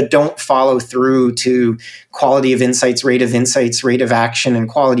 but don't follow through to quality of insights, rate of action, and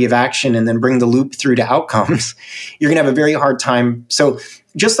quality of action, and then bring the loop through to outcomes, you're going to have a very hard time. So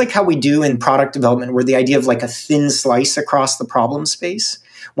just like how we do in product development, where the idea of like a thin slice across the problem space,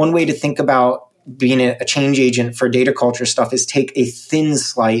 one way to think about being a change agent for data culture stuff is take a thin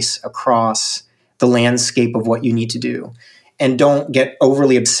slice across the landscape of what you need to do. And don't get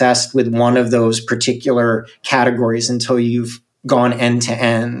overly obsessed with one of those particular categories until you've gone end to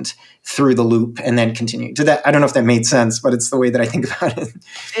end through the loop and then continue. I don't know if that made sense, but it's the way that I think about it.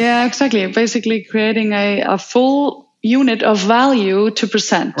 Yeah, exactly. Basically creating a full unit of value to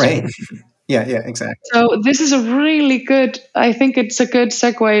present. Right. Yeah, exactly. So this is a really good, I think it's a good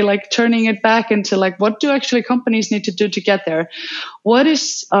segue, like turning it back into like, what do actually companies need to do to get there? What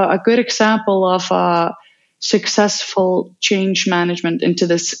is a good example of successful change management into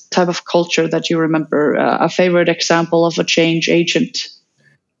this type of culture that you remember? A favorite example of a change agent?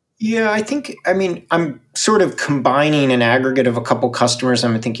 Yeah, I'm sort of combining an aggregate of a couple customers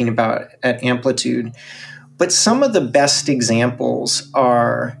I'm thinking about at Amplitude. But some of the best examples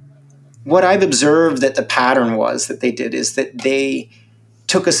are what I've observed that the pattern was that they did is that they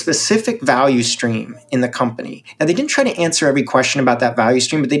took a specific value stream in the company. Now, they didn't try to answer every question about that value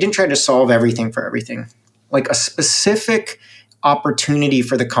stream, but they didn't try to solve everything for everything. Like a specific opportunity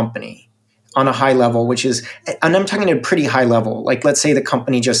for the company on a high level, which is, and I'm talking at a pretty high level, like let's say the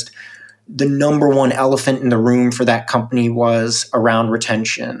company the number one elephant in the room for that company was around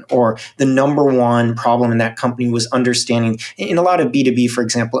retention, or the number one problem in that company was understanding. In a lot of B2B, for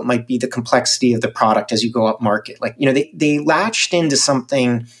example, it might be the complexity of the product as you go up market. Like, they latched into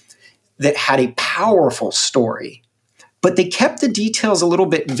something that had a powerful story, but they kept the details a little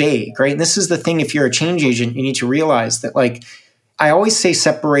bit vague, right? And this is the thing, if you're a change agent, you need to realize that, like, I always say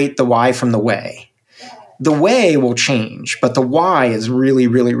separate the why from the way. The way will change, but the why is really,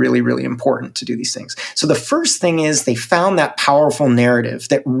 really, really, really important to do these things. So the first thing is they found that powerful narrative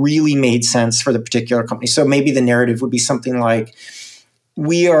that really made sense for the particular company. So maybe the narrative would be something like,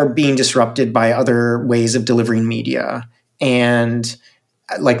 we are being disrupted by other ways of delivering media, and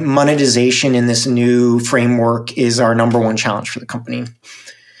like monetization in this new framework is our number one challenge for the company.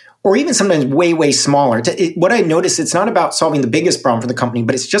 Or even sometimes way, way smaller. What I noticed, it's not about solving the biggest problem for the company,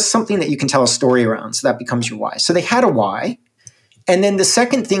 but it's just something that you can tell a story around. So that becomes your why. So they had a why. And then the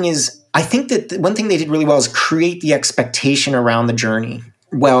second thing is, I think that one thing they did really well is create the expectation around the journey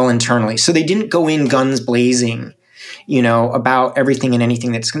well internally. So they didn't go in guns blazing, about everything and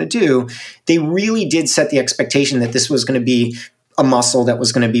anything that it's going to do. They really did set the expectation that this was going to be a muscle that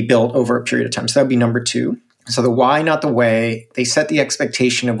was going to be built over a period of time. So that would be number two. So the why, not the way. They set the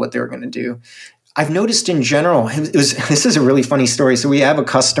expectation of what they were going to do. I've noticed in general, this is a really funny story. So we have a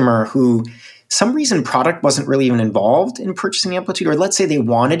customer who, some reason, product wasn't really even involved in purchasing Amplitude, or let's say they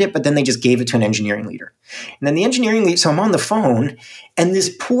wanted it, but then they just gave it to an engineering leader. And then the engineering lead, so I'm on the phone, and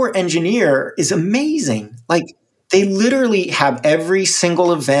this poor engineer is amazing. Like, they literally have every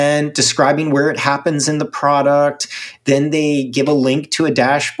single event describing where it happens in the product. Then they give a link to a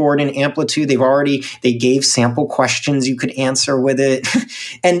dashboard in Amplitude. They gave sample questions you could answer with it.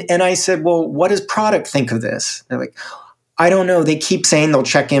 And I said, well, what does product think of this? They're like, I don't know. They keep saying they'll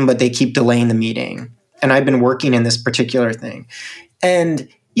check in, but they keep delaying the meeting. And I've been working in this particular thing. And,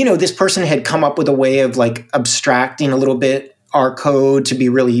 this person had come up with a way of like abstracting a little bit our code to be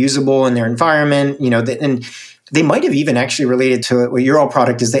really usable in their environment, and they might have even actually related to what your all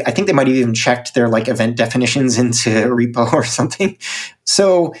product is. I think they might have even checked their like event definitions into repo or something.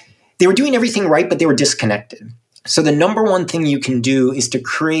 So they were doing everything right, but they were disconnected. So the number one thing you can do is to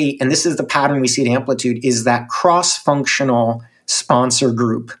create, and this is the pattern we see at Amplitude, is that cross-functional sponsor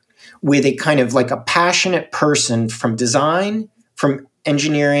group with a kind of like a passionate person from design, from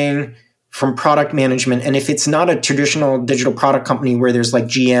engineering, from product management. And if it's not a traditional digital product company where there's like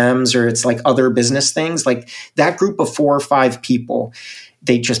GMs or it's like other business things, like that group of 4 or 5 people,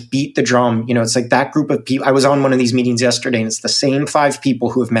 they just beat the drum. It's like that group of people. I was on one of these meetings yesterday, and it's the same 5 people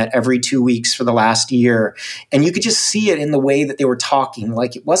who have met every 2 weeks for the last year. And you could just see it in the way that they were talking.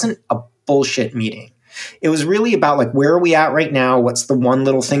 Like, it wasn't a bullshit meeting. It was really about like, where are we at right now? What's the one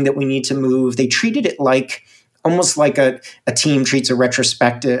little thing that we need to move? They treated it like almost like a team treats a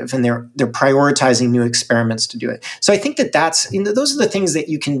retrospective, and they're prioritizing new experiments to do it. So I think that's, those are the things that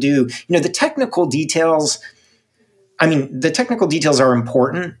you can do. The technical details, the technical details are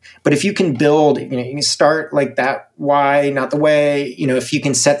important, but if you can build, you can start like that why, not the way, if you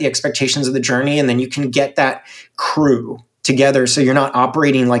can set the expectations of the journey, and then you can get that crew together so you're not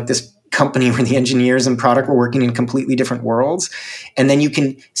operating like this company where the engineers and product were working in completely different worlds. And then you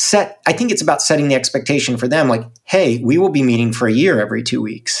can I think it's about setting the expectation for them, like, hey, we will be meeting for a year every 2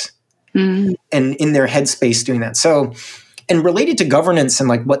 weeks. Mm-hmm. And in their headspace doing that. So, and related to governance and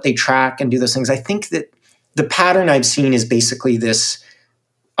like what they track and do those things, I think that the pattern I've seen is basically this.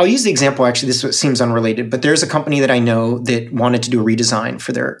 I'll use the example, actually, this seems unrelated, but there's a company that I know that wanted to do a redesign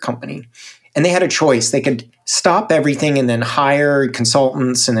for their company. And they had a choice. They could stop everything and then hire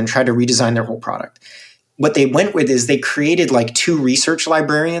consultants and then try to redesign their whole product. What they went with is they created like 2 research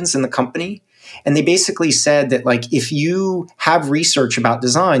librarians in the company. And they basically said that, like, if you have research about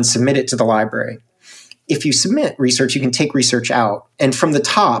design, submit it to the library. If you submit research, you can take research out. And from the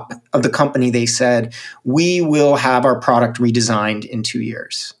top of the company, they said, we will have our product redesigned in 2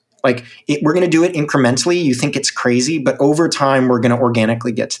 years. Like, we're going to do it incrementally. You think it's crazy, but over time, we're going to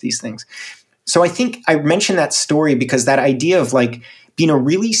organically get to these things. So I think I mentioned that story because that idea of like being a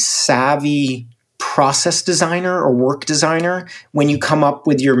really savvy process designer or work designer, when you come up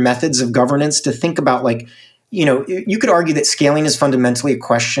with your methods of governance, to think about like, you could argue that scaling is fundamentally a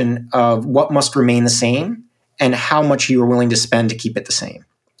question of what must remain the same and how much you are willing to spend to keep it the same.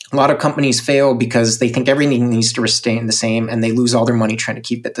 A lot of companies fail because they think everything needs to remain the same and they lose all their money trying to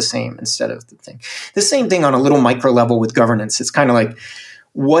keep it the same instead of the thing. The same thing on a little micro level with governance. It's kind of like,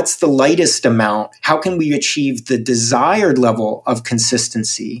 what's the lightest amount? How can we achieve the desired level of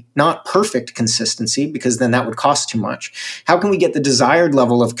consistency, not perfect consistency, because then that would cost too much. How can we get the desired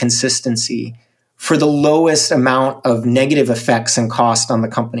level of consistency for the lowest amount of negative effects and cost on the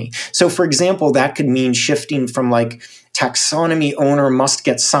company? So for example, that could mean shifting from like taxonomy owner must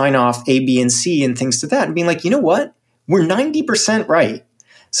get sign off A, B, and C and things to that and being like, you know what? We're 90% right.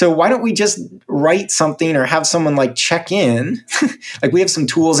 So why don't we just write something or have someone like check in? Like we have some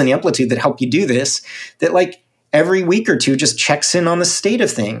tools in Amplitude that help you do this, that like every week or two just checks in on the state of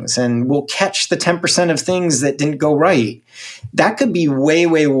things and we'll catch the 10% of things that didn't go right. That could be way,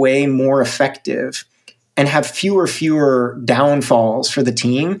 way, way more effective and have fewer downfalls for the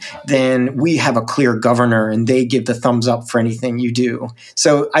team than we have a clear governor and they give the thumbs up for anything you do.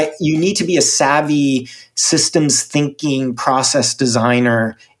 So you need to be a savvy systems thinking process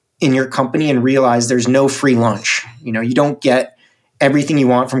designer in your company and realize there's no free lunch. You don't get everything you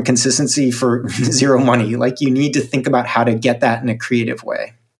want from consistency for zero money. Like you need to think about how to get that in a creative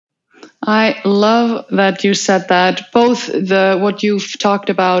way. I love that you said that, both what you've talked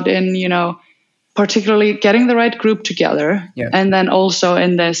about in, particularly getting the right group together. Yeah. And then also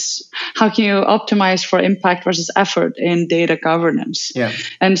in this, how can you optimize for impact versus effort in data governance? Yeah.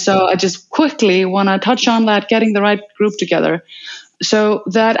 And so I just quickly want to touch on that, getting the right group together. So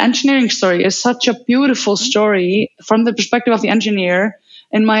that engineering story is such a beautiful story from the perspective of the engineer,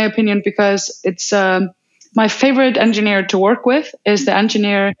 in my opinion, because it's my favorite engineer to work with is the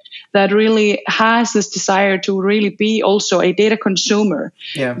engineer that really has this desire to really be also a data consumer.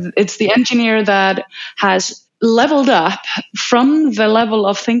 Yeah. It's the engineer that has leveled up from the level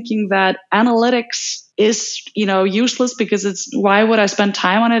of thinking that analytics is, useless because why would I spend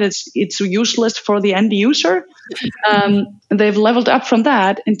time on it? It's useless for the end user. They've leveled up from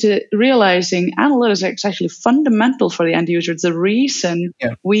that into realizing analytics is actually fundamental for the end user. It's the reason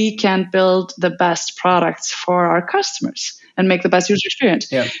we can build the best products for our customers and make the best user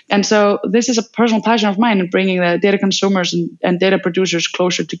experience. Yeah. And so this is a personal passion of mine in bringing the data consumers and data producers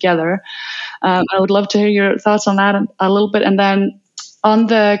closer together. I would love to hear your thoughts on that a little bit. And then on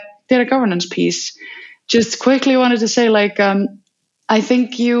the data governance piece, just quickly wanted to say, I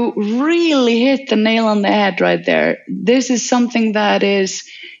think you really hit the nail on the head right there. This is something that is,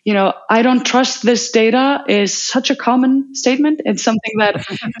 I don't trust this data is such a common statement. It's something that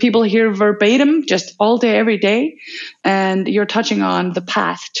people hear verbatim just all day, every day. And you're touching on the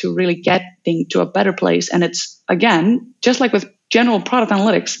path to really getting to a better place. And it's, again, just like with general product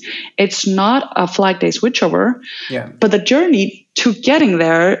analytics, it's not a flag day switchover, but the journey to getting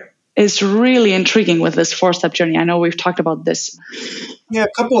there is really intriguing with this 4-step journey. I know we've talked about this. Yeah,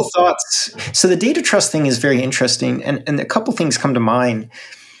 a couple of thoughts. So the data trust thing is very interesting, and a couple things come to mind.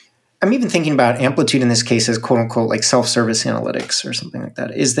 I'm even thinking about Amplitude in this case as quote unquote like self-service analytics or something like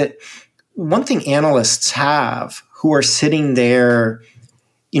that, is that one thing analysts have who are sitting there,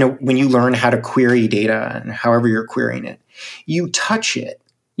 when you learn how to query data and however you're querying it, you touch it.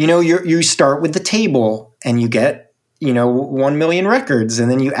 You start with the table and you get 1 million records, and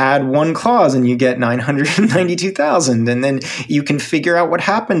then you add one clause and you get 992,000, and then you can figure out what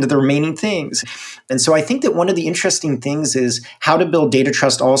happened to the remaining things. And so I think that one of the interesting things is how to build data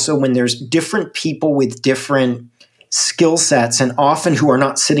trust also when there's different people with different skill sets and often who are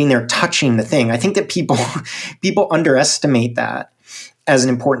not sitting there touching the thing. I think that people underestimate that as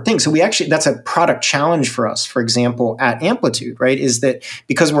an important thing. So that's a product challenge for us, for example, at Amplitude, right? Is that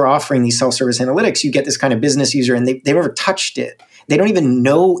because we're offering these self-service analytics, you get this kind of business user and they've never touched it. They don't even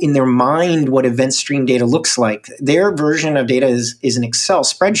know in their mind what event stream data looks like. Their version of data is an Excel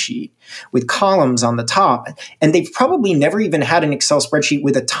spreadsheet with columns on the top. And they've probably never even had an Excel spreadsheet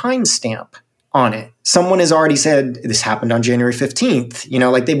with a timestamp on it. Someone has already said this happened on January 15th.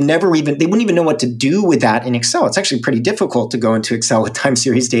 They wouldn't even know what to do with that in Excel. It's actually pretty difficult to go into Excel with time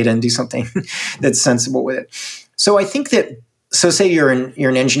series data and do something that's sensible with it. So I think that, say you're an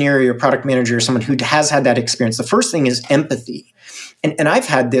engineer or you're a product manager or someone who has had that experience. The first thing is empathy. And I've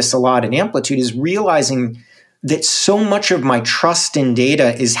had this a lot in Amplitude, is realizing that so much of my trust in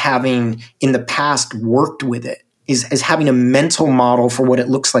data is having in the past worked with it. Is having a mental model for what it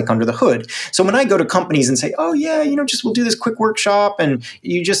looks like under the hood. So when I go to companies and say, oh yeah, we'll do this quick workshop and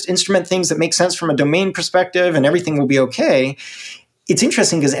you just instrument things that make sense from a domain perspective and everything will be okay, it's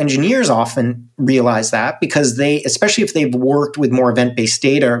interesting because engineers often realize that because they, especially if they've worked with more event-based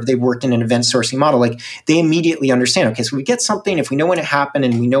data, or they've worked in an event sourcing model, like they immediately understand, okay, so we get something, if we know when it happened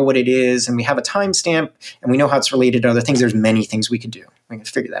and we know what it is and we have a timestamp and we know how it's related to other things, there's many things we could do. We can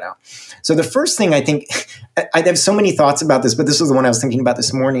figure that out. So the first thing I think, I have so many thoughts about this, but this was the one I was thinking about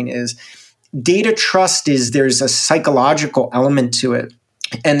this morning, is data trust is there's a psychological element to it.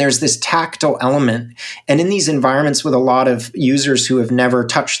 And there's this tactile element. And in these environments with a lot of users who have never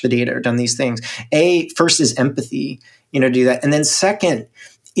touched the data or done these things, first is empathy, to do that. And then second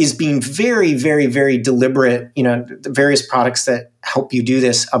is being very, very, very deliberate, the various products that help you do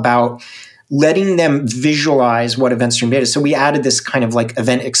this, about letting them visualize what event stream data is. So we added this kind of like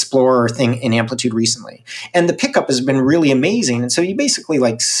event explorer thing in Amplitude recently. And the pickup has been really amazing. And so you basically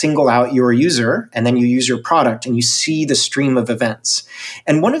like single out your user and then you use your product and you see the stream of events.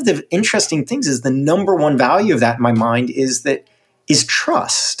 And one of the interesting things is the number one value of that in my mind is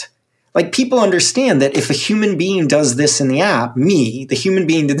trust. Like people understand that if a human being does this in the app, the human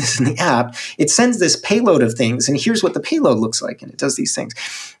being did this in the app, it sends this payload of things and here's what the payload looks like and it does these things.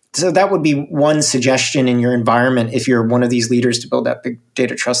 So that would be one suggestion in your environment if you're one of these leaders to build that big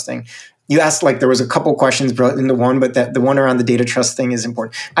data trust thing. You asked, like, there was a couple questions brought into one, but the one around the data trust thing is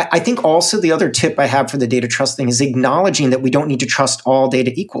important. I think also the other tip I have for the data trust thing is acknowledging that we don't need to trust all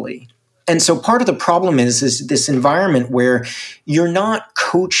data equally. And so part of the problem is this environment where you're not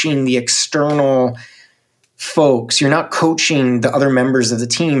coaching the external folks, you're not coaching the other members of the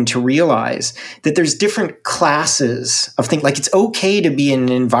team to realize that there's different classes of things. Like it's okay to be in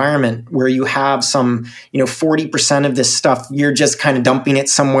an environment where you have some, 40% of this stuff, you're just kind of dumping it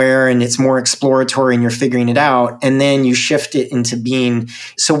somewhere and it's more exploratory and you're figuring it out. And then you shift it into being.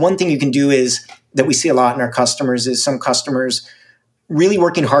 So one thing you can do is that we see a lot in our customers is some customers really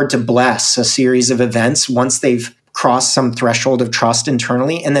working hard to bless a series of events once they've cross some threshold of trust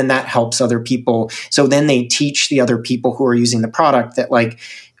internally, and then that helps other people. So then they teach the other people who are using the product that like,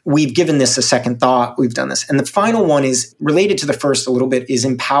 we've given this a second thought, we've done this. And the final one is related to the first a little bit, is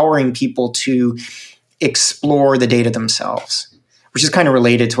empowering people to explore the data themselves, which is kind of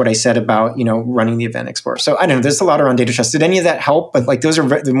related to what I said about, running the Event Explorer. So I don't know, there's a lot around data trust. Did any of that help? But like those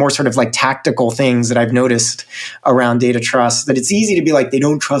are the more sort of like tactical things that I've noticed around data trust, that it's easy to be like, they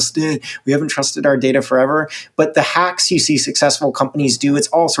don't trust it. We haven't trusted our data forever. But the hacks you see successful companies do, it's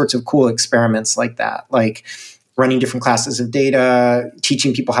all sorts of cool experiments like that, like running different classes of data,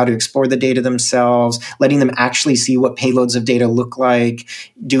 teaching people how to explore the data themselves, letting them actually see what payloads of data look like,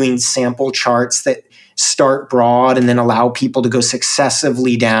 doing sample charts that start broad and then allow people to go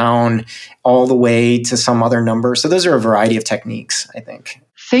successively down all the way to some other number. So those are a variety of techniques, I think.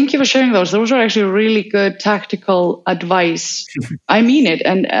 Thank you for sharing those. Those are actually really good tactical advice. I mean it.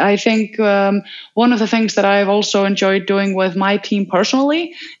 And I think one of the things that I've also enjoyed doing with my team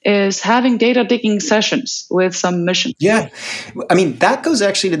personally is having data digging sessions with some missions. Yeah. I mean, that goes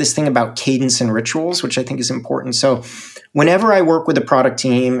actually to this thing about cadence and rituals, which I think is important. So whenever I work with a product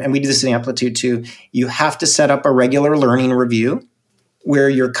team, and we do this in Amplitude too, you have to set up a regular learning review where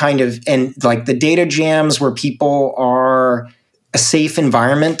you're and like the data jams where people are a safe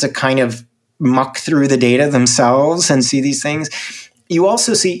environment to kind of muck through the data themselves and see these things. You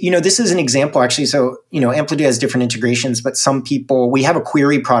also see, this is an example actually. So, Amplitude has different integrations, but some people, we have a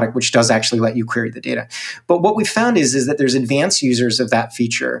query product, which does actually let you query the data. But what we found is that there's advanced users of that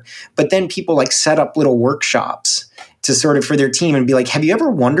feature, but then people like set up little workshops to sort of for their team and be like, have you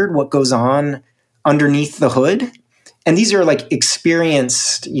ever wondered what goes on underneath the hood? And these are like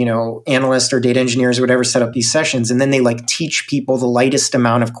experienced, analysts or data engineers or whatever set up these sessions. And then they like teach people the lightest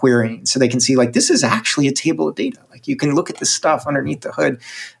amount of querying. So they can see like, this is actually a table of data. Like you can look at this stuff underneath the hood.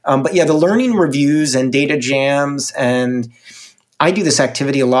 But yeah, the learning reviews and data jams. And I do this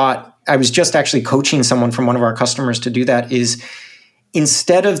activity a lot. I was just actually coaching someone from one of our customers to do that is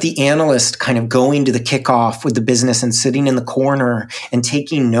instead of the analyst kind of going to the kickoff with the business and sitting in the corner and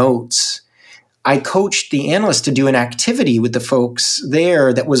taking notes, I coached the analyst to do an activity with the folks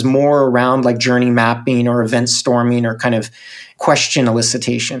there that was more around like journey mapping or event storming or kind of question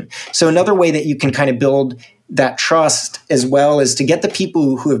elicitation. So another way that you can kind of build that trust as well is to get the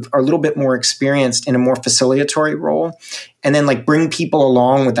people who are a little bit more experienced in a more facilitatory role and then like bring people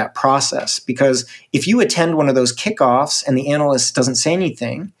along with that process. Because if you attend one of those kickoffs and the analyst doesn't say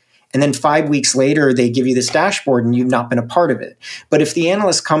anything, and then 5 weeks later, they give you this dashboard and you've not been a part of it. But if the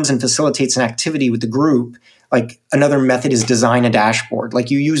analyst comes and facilitates an activity with the group, like another method is design a dashboard. Like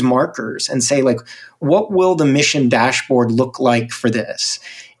you use markers and say like, what will the mission dashboard look like for this?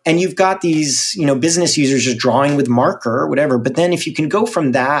 And you've got these, business users just drawing with marker or whatever. But then if you can go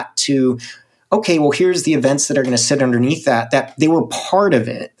from that to, okay, well, here's the events that are going to sit underneath that they were part of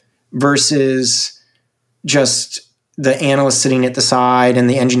it versus just the analyst sitting at the side and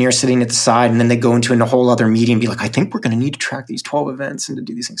the engineer sitting at the side, and then they go into a whole other meeting and be like, I think we're going to need to track these 12 events and to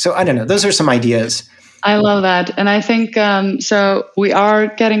do these things. So I don't know. Those are some ideas. I love that. And I think, so we are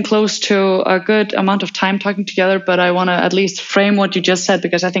getting close to a good amount of time talking together, but I want to at least frame what you just said,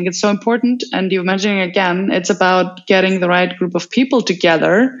 because I think it's so important. And you're mentioning again, it's about getting the right group of people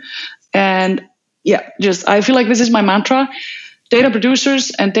together. And I feel like this is my mantra. Data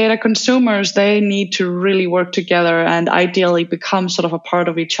producers and data consumers, they need to really work together and ideally become sort of a part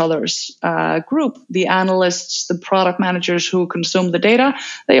of each other's group. The analysts, the product managers who consume the data,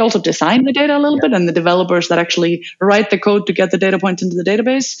 they also design the data a little bit, and the developers that actually write the code to get the data points into the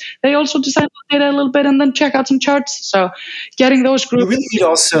database, they also design the data a little bit and then check out some charts. So getting those groups. You really need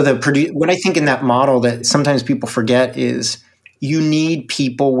also what I think in that model that sometimes people forget is you need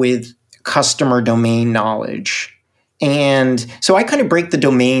people with customer domain knowledge. And so I kind of break the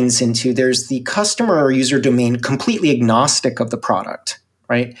domains into there's the customer or user domain completely agnostic of the product,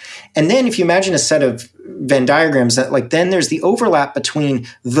 right? And then if you imagine a set of Venn diagrams that then there's the overlap between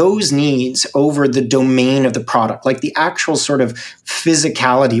those needs over the domain of the product, like the actual sort of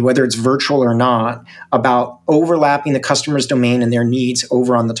physicality, whether it's virtual or not, about overlapping the customer's domain and their needs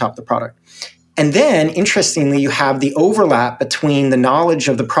over on the top of the product. And then, interestingly, you have the overlap between the knowledge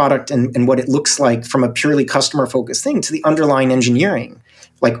of the product and what it looks like from a purely customer-focused thing to the underlying engineering.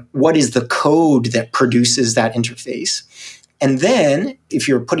 Like, what is the code that produces that interface? And then, if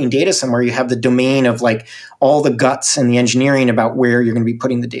you're putting data somewhere, you have the domain of all the guts and the engineering about where you're going to be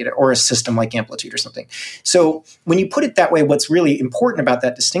putting the data, or a system like Amplitude or something. So when you put it that way, what's really important about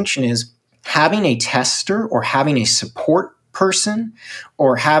that distinction is having a tester or having a support person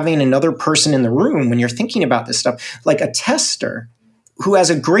or having another person in the room when you're thinking about this stuff, like a tester who has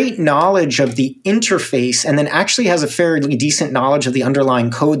a great knowledge of the interface and then actually has a fairly decent knowledge of the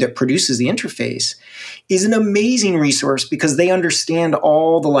underlying code that produces the interface, is an amazing resource because they understand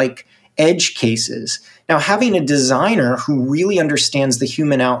all the edge cases. Now, having a designer who really understands the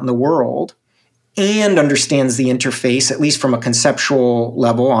human out in the world and understands the interface, at least from a conceptual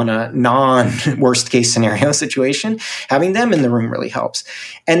level on a non-worst case scenario situation, having them in the room really helps.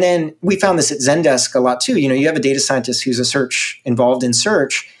 And then we found this at Zendesk a lot too. You have a data scientist who's involved in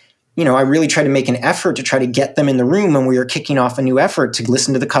search. I really try to make an effort to try to get them in the room when we are kicking off a new effort to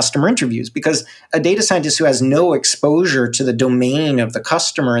listen to the customer interviews, because a data scientist who has no exposure to the domain of the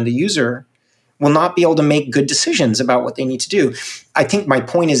customer and the user will not be able to make good decisions about what they need to do. I think my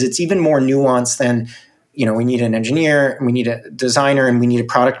point is it's even more nuanced than, we need an engineer, and we need a designer, and we need a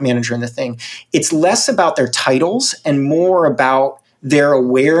product manager in the thing. It's less about their titles and more about their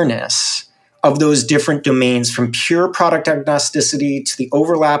awareness of those different domains, from pure product agnosticity to the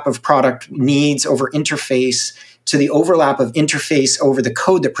overlap of product needs over interface, to the overlap of interface over the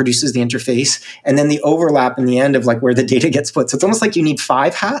code that produces the interface, and then the overlap in the end of where the data gets put. So it's almost like you need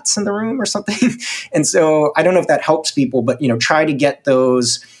 5 hats in the room or something. And so I don't know if that helps people, but try to get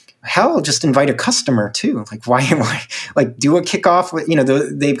those. Hell, just invite a customer too. Why do a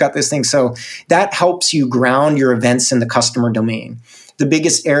kickoff? They've got this thing. So that helps you ground your events in the customer domain. The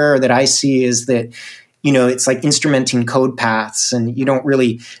biggest error that I see is that, it's like instrumenting code paths, and you don't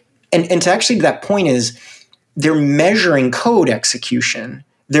really, and to actually to that point is, they're measuring code execution.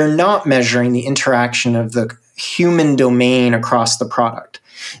 They're not measuring the interaction of the human domain across the product.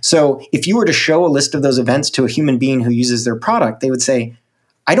 So if you were to show a list of those events to a human being who uses their product, they would say,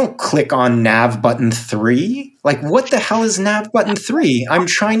 I don't click on nav button 3. What the hell is nav button 3? I'm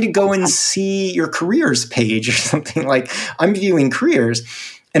trying to go and see your careers page or something. I'm viewing careers.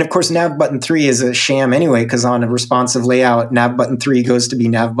 And of course, nav button 3 is a sham anyway, because on a responsive layout, nav button 3 goes to be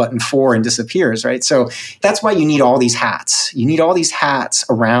nav button 4 and disappears, right? So that's why you need all these hats. You need all these hats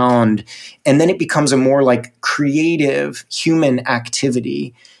around, and then it becomes a more creative human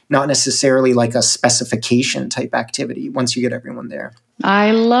activity, not necessarily a specification type activity once you get everyone there.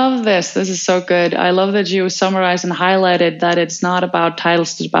 I love this. This is so good. I love that you summarized and highlighted that it's not about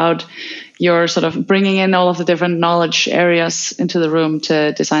titles, it's about your sort of bringing in all of the different knowledge areas into the room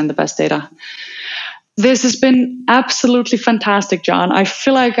to design the best data. This has been absolutely fantastic, John. I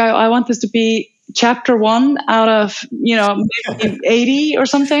feel like I want this to be chapter 1 out of, maybe 80 or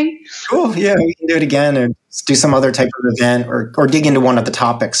something. Cool. Yeah, we can do it again, or do some other type of event, or dig into one of the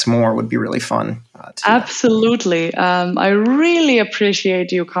topics more would be really fun. Absolutely. I really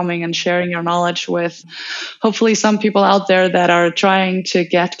appreciate you coming and sharing your knowledge with hopefully some people out there that are trying to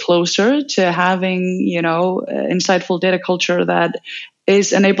get closer to having, insightful data culture that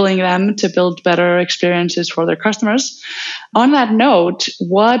is enabling them to build better experiences for their customers. On that note,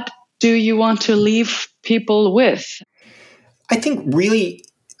 what do you want to leave people with? I think really,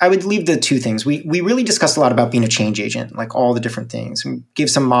 I would leave the two things. We really discussed a lot about being a change agent, like all the different things, and give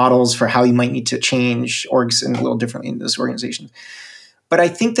some models for how you might need to change orgs in a little differently in those organizations. But I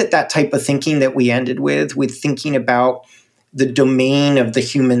think that type of thinking that we ended with thinking about the domain of the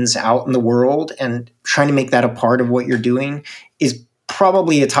humans out in the world and trying to make that a part of what you're doing is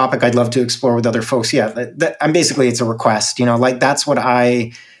probably a topic I'd love to explore with other folks. Yeah, I'm basically, it's a request, like that's what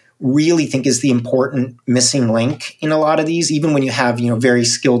I really think is the important missing link in a lot of these, even when you have, very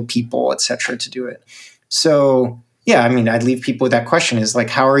skilled people, et cetera, to do it. So yeah, I mean, I'd leave people with that question is like,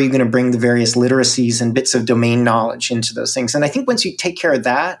 how are you going to bring the various literacies and bits of domain knowledge into those things? And I think once you take care of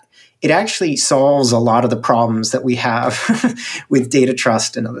that, it actually solves a lot of the problems that we have with data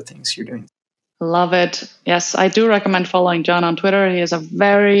trust and other things you're doing. Love it. Yes, I do recommend following John on Twitter. He has a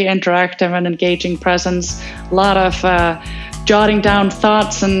very interactive and engaging presence. A lot of jotting down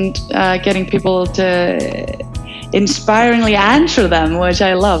thoughts and getting people to inspiringly answer them, which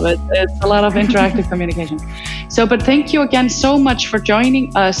I love. It's a lot of interactive communication. But thank you again so much for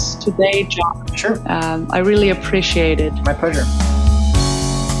joining us today, John. Sure. I really appreciate it. My pleasure.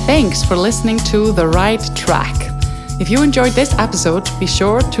 Thanks for listening to The Right Track. If you enjoyed this episode, be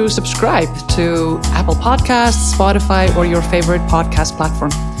sure to subscribe to Apple Podcasts, Spotify, or your favorite podcast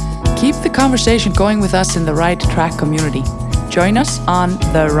platform. Keep the conversation going with us in the Right Track community. Join us on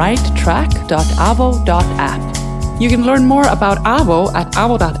therighttrack.avo.app. You can learn more about Avo at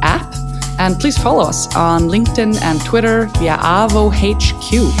avo.app, and please follow us on LinkedIn and Twitter via Avo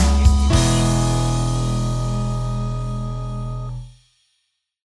HQ.